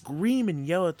and scream and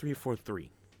yell at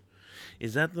 343.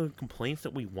 Is that the complaints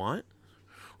that we want?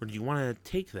 Or do you want to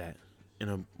take that in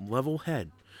a level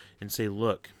head and say,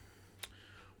 look,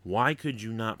 why could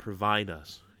you not provide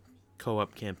us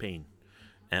co-op campaign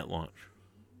at launch?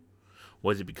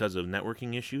 Was it because of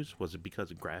networking issues? Was it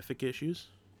because of graphic issues?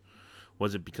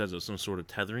 Was it because of some sort of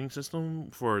tethering system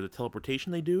for the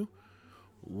teleportation they do?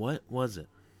 What was it?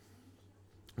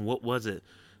 What was it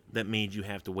that made you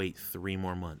have to wait 3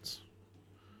 more months?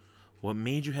 What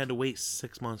made you have to wait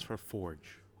 6 months for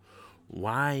Forge?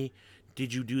 Why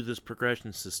did you do this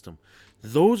progression system?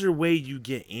 Those are ways you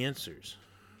get answers.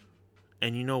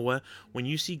 And you know what? When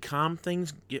you see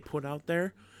things get put out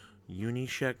there,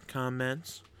 Unisheck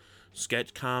comments,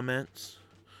 Sketch comments,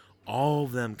 all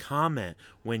of them comment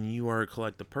when you are a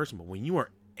collective person. But when you are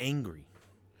angry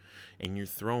and you're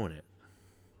throwing it,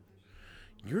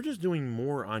 you're just doing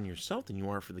more on yourself than you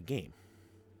are for the game.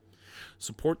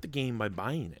 Support the game by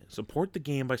buying it. Support the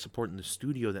game by supporting the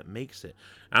studio that makes it.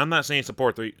 I'm not saying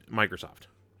support Microsoft.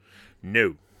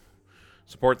 No.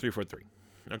 Support 343.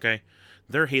 Okay?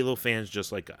 They're Halo fans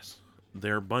just like us.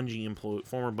 They're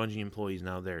former Bungie employees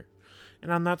now there.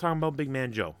 And I'm not talking about Big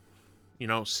Man Joe. You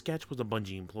know, Sketch was a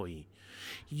Bungie employee.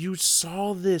 You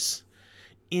saw this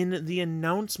in the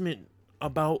announcement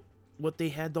about what they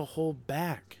had to hold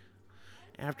back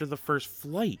after the first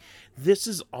flight. This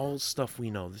is all stuff we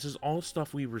know. This is all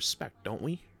stuff we respect, don't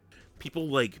we? People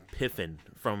like Piffin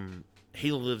from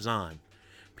Halo Lives On.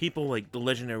 People like the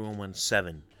Legendary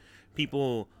 117.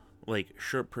 People like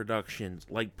Sherp Productions,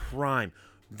 like Prime.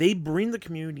 They bring the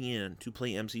community in to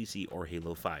play MCC or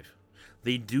Halo 5.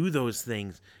 They do those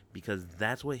things because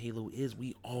that's what Halo is.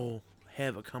 We all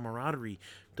have a camaraderie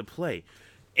to play.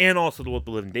 And also to whip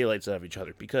the living daylights out of each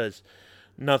other, because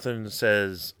nothing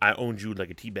says I owned you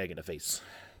like a teabag in the face.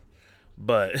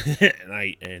 But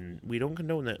and we don't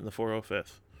condone that in the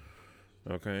 405th.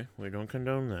 Okay? We don't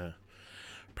condone that.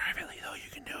 Privately though, you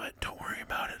can do it. Don't worry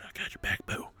about it. I got your back,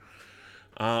 boo.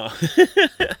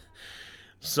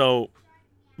 So,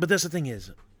 but that's the thing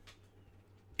is,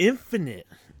 Infinite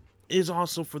is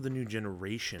also for the new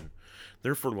generation.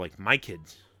 They're for like my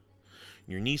kids,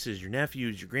 your nieces, your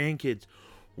nephews, your grandkids,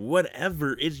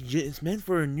 whatever. It's meant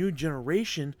for a new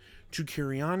generation to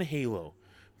carry on Halo,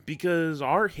 because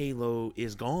our Halo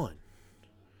is gone.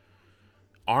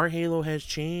 Our Halo has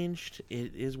changed.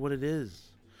 It is what it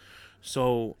is.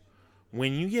 So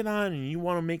when you get on and you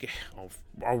want to make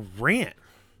a rant,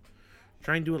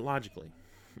 try and do it logically.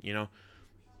 You know,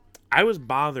 I was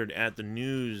bothered at the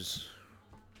news.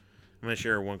 I'm going to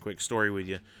share one quick story with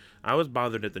you. I was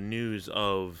bothered at the news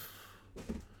of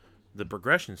the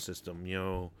progression system, you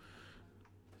know,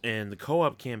 and the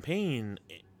co-op campaign.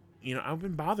 You know, I've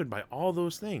been bothered by all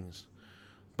those things.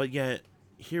 But yet,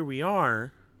 here we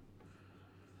are.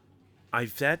 I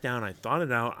sat down, I thought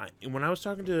it out. When I was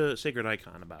talking to Sacred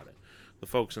Icon about it, the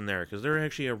folks in there, because they're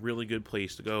actually a really good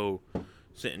place to go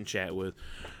sit and chat with.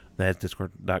 That's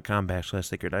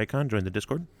discord.com/Sacred Icon. Join the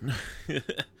Discord.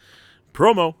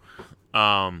 Promo.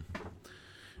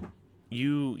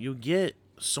 You get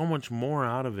so much more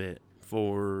out of it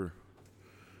for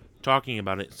talking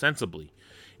about it sensibly.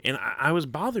 And I was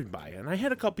bothered by it. And I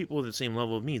had a couple people at the same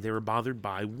level of me. They were bothered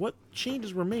by what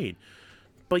changes were made.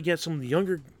 But yet some of the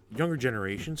younger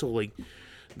generation, so like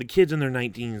the kids in their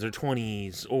 19s or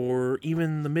 20s, or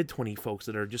even the mid-20 folks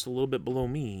that are just a little bit below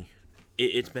me,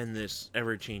 it's been this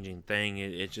ever-changing thing.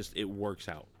 It works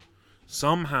out.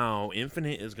 Somehow,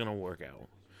 Infinite is going to work out.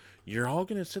 You're all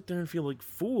going to sit there and feel like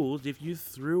fools if you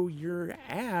threw your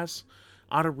ass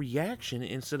out of reaction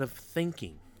instead of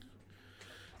thinking.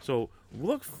 So,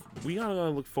 we gotta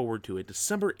look forward to it.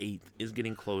 December 8th is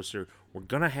getting closer. We're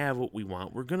going to have what we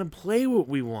want. We're going to play what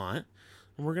we want.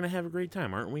 And we're going to have a great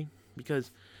time, aren't we?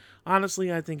 Because,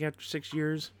 honestly, I think after 6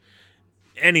 years,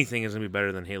 anything is going to be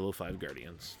better than Halo 5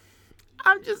 Guardians.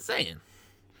 I'm just saying.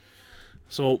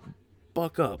 So,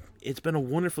 buck up. It's been a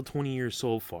wonderful 20 years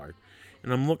so far.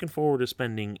 And I'm looking forward to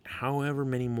spending however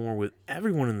many more with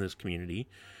everyone in this community.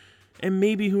 And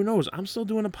maybe, who knows, I'm still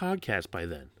doing a podcast by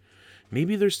then.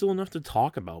 maybe there's still enough to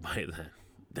talk about by then.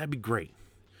 That'd be great.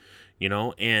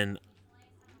 And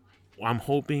I'm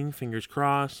hoping, fingers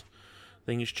crossed,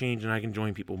 things change and I can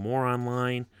join people more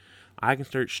online. I can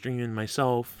start streaming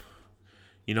myself.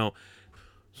 So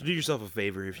do yourself a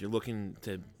favor if you're looking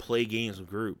to play games with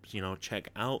groups. Check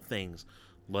out things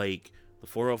like the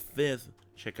 405th.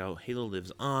 Check out Halo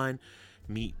Lives On.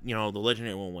 Meet, the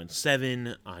Legendary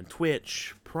 117 on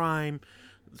Twitch, Prime.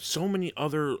 So many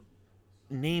other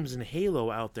names in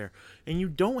Halo out there. And you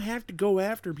don't have to go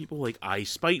after people like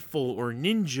iSpiteful or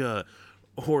Ninja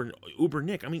or Uber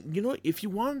Nick. I mean, if you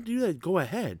want to do that, go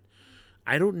ahead.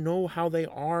 I don't know how they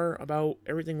are about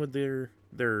everything with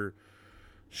their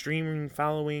streaming,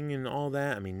 following, and all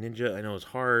that. I mean, Ninja, I know it's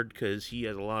hard because he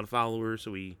has a lot of followers,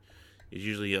 so he is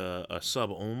usually a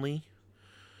sub only.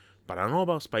 But I don't know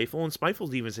about Spiteful, and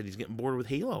Spiteful's even said he's getting bored with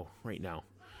Halo right now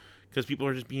because people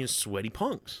are just being sweaty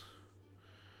punks.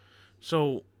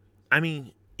 So, I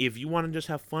mean, if you want to just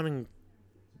have fun and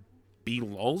be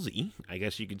lolzy, I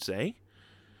guess you could say,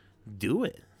 do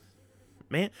it.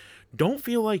 Man, don't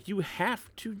feel like you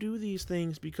have to do these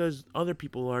things because other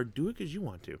people are. Do it because you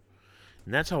want to.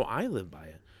 And that's how I live by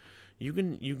it. You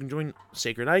can join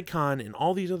Sacred Icon and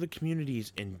all these other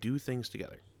communities and do things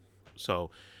together. So,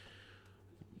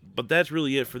 but that's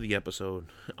really it for the episode.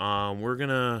 We're going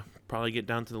to probably get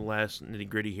down to the last nitty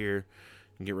gritty here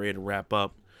and get ready to wrap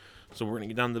up. So we're going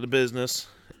to get down to the business.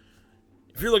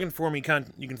 If you're looking for me,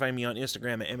 you can find me on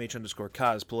Instagram at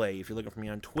mh_cosplay. If you're looking for me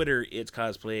on Twitter, it's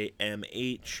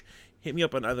cosplayMH. Hit me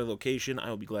up on either location. I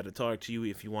will be glad to talk to you.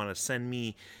 If you want to send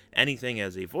me anything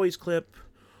as a voice clip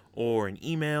or an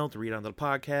email to read on the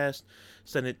podcast,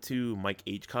 send it to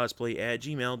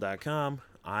mikehcosplay@gmail.com.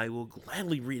 I will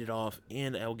gladly read it off,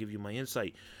 and I will give you my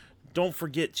insight. Don't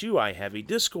forget, too, I have a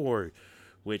Discord,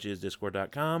 which is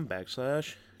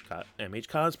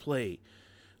discord.com/mhcosplay.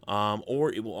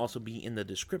 Or it will also be in the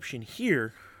description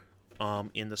here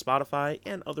in the Spotify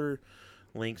and other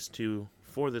links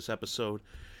for this episode.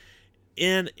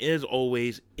 And as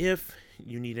always, if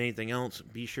you need anything else,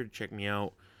 be sure to check me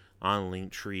out on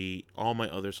Linktree. All my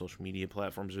other social media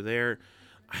platforms are there.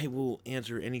 I will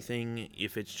answer anything.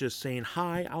 If it's just saying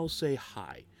hi, I'll say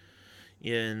hi.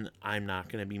 And I'm not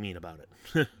going to be mean about it.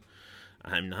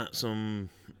 I'm not some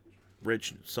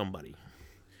rich somebody.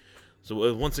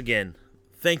 So once again,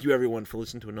 thank you everyone for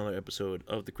listening to another episode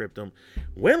of The Cryptum.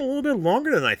 Went a little bit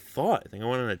longer than I thought. I think I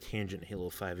went on a tangent in Halo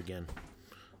 5 again.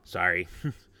 Sorry.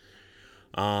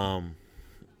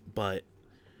 But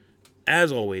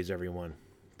as always, everyone,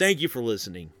 thank you for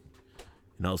listening,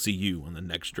 and I'll see you on the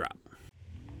next drop.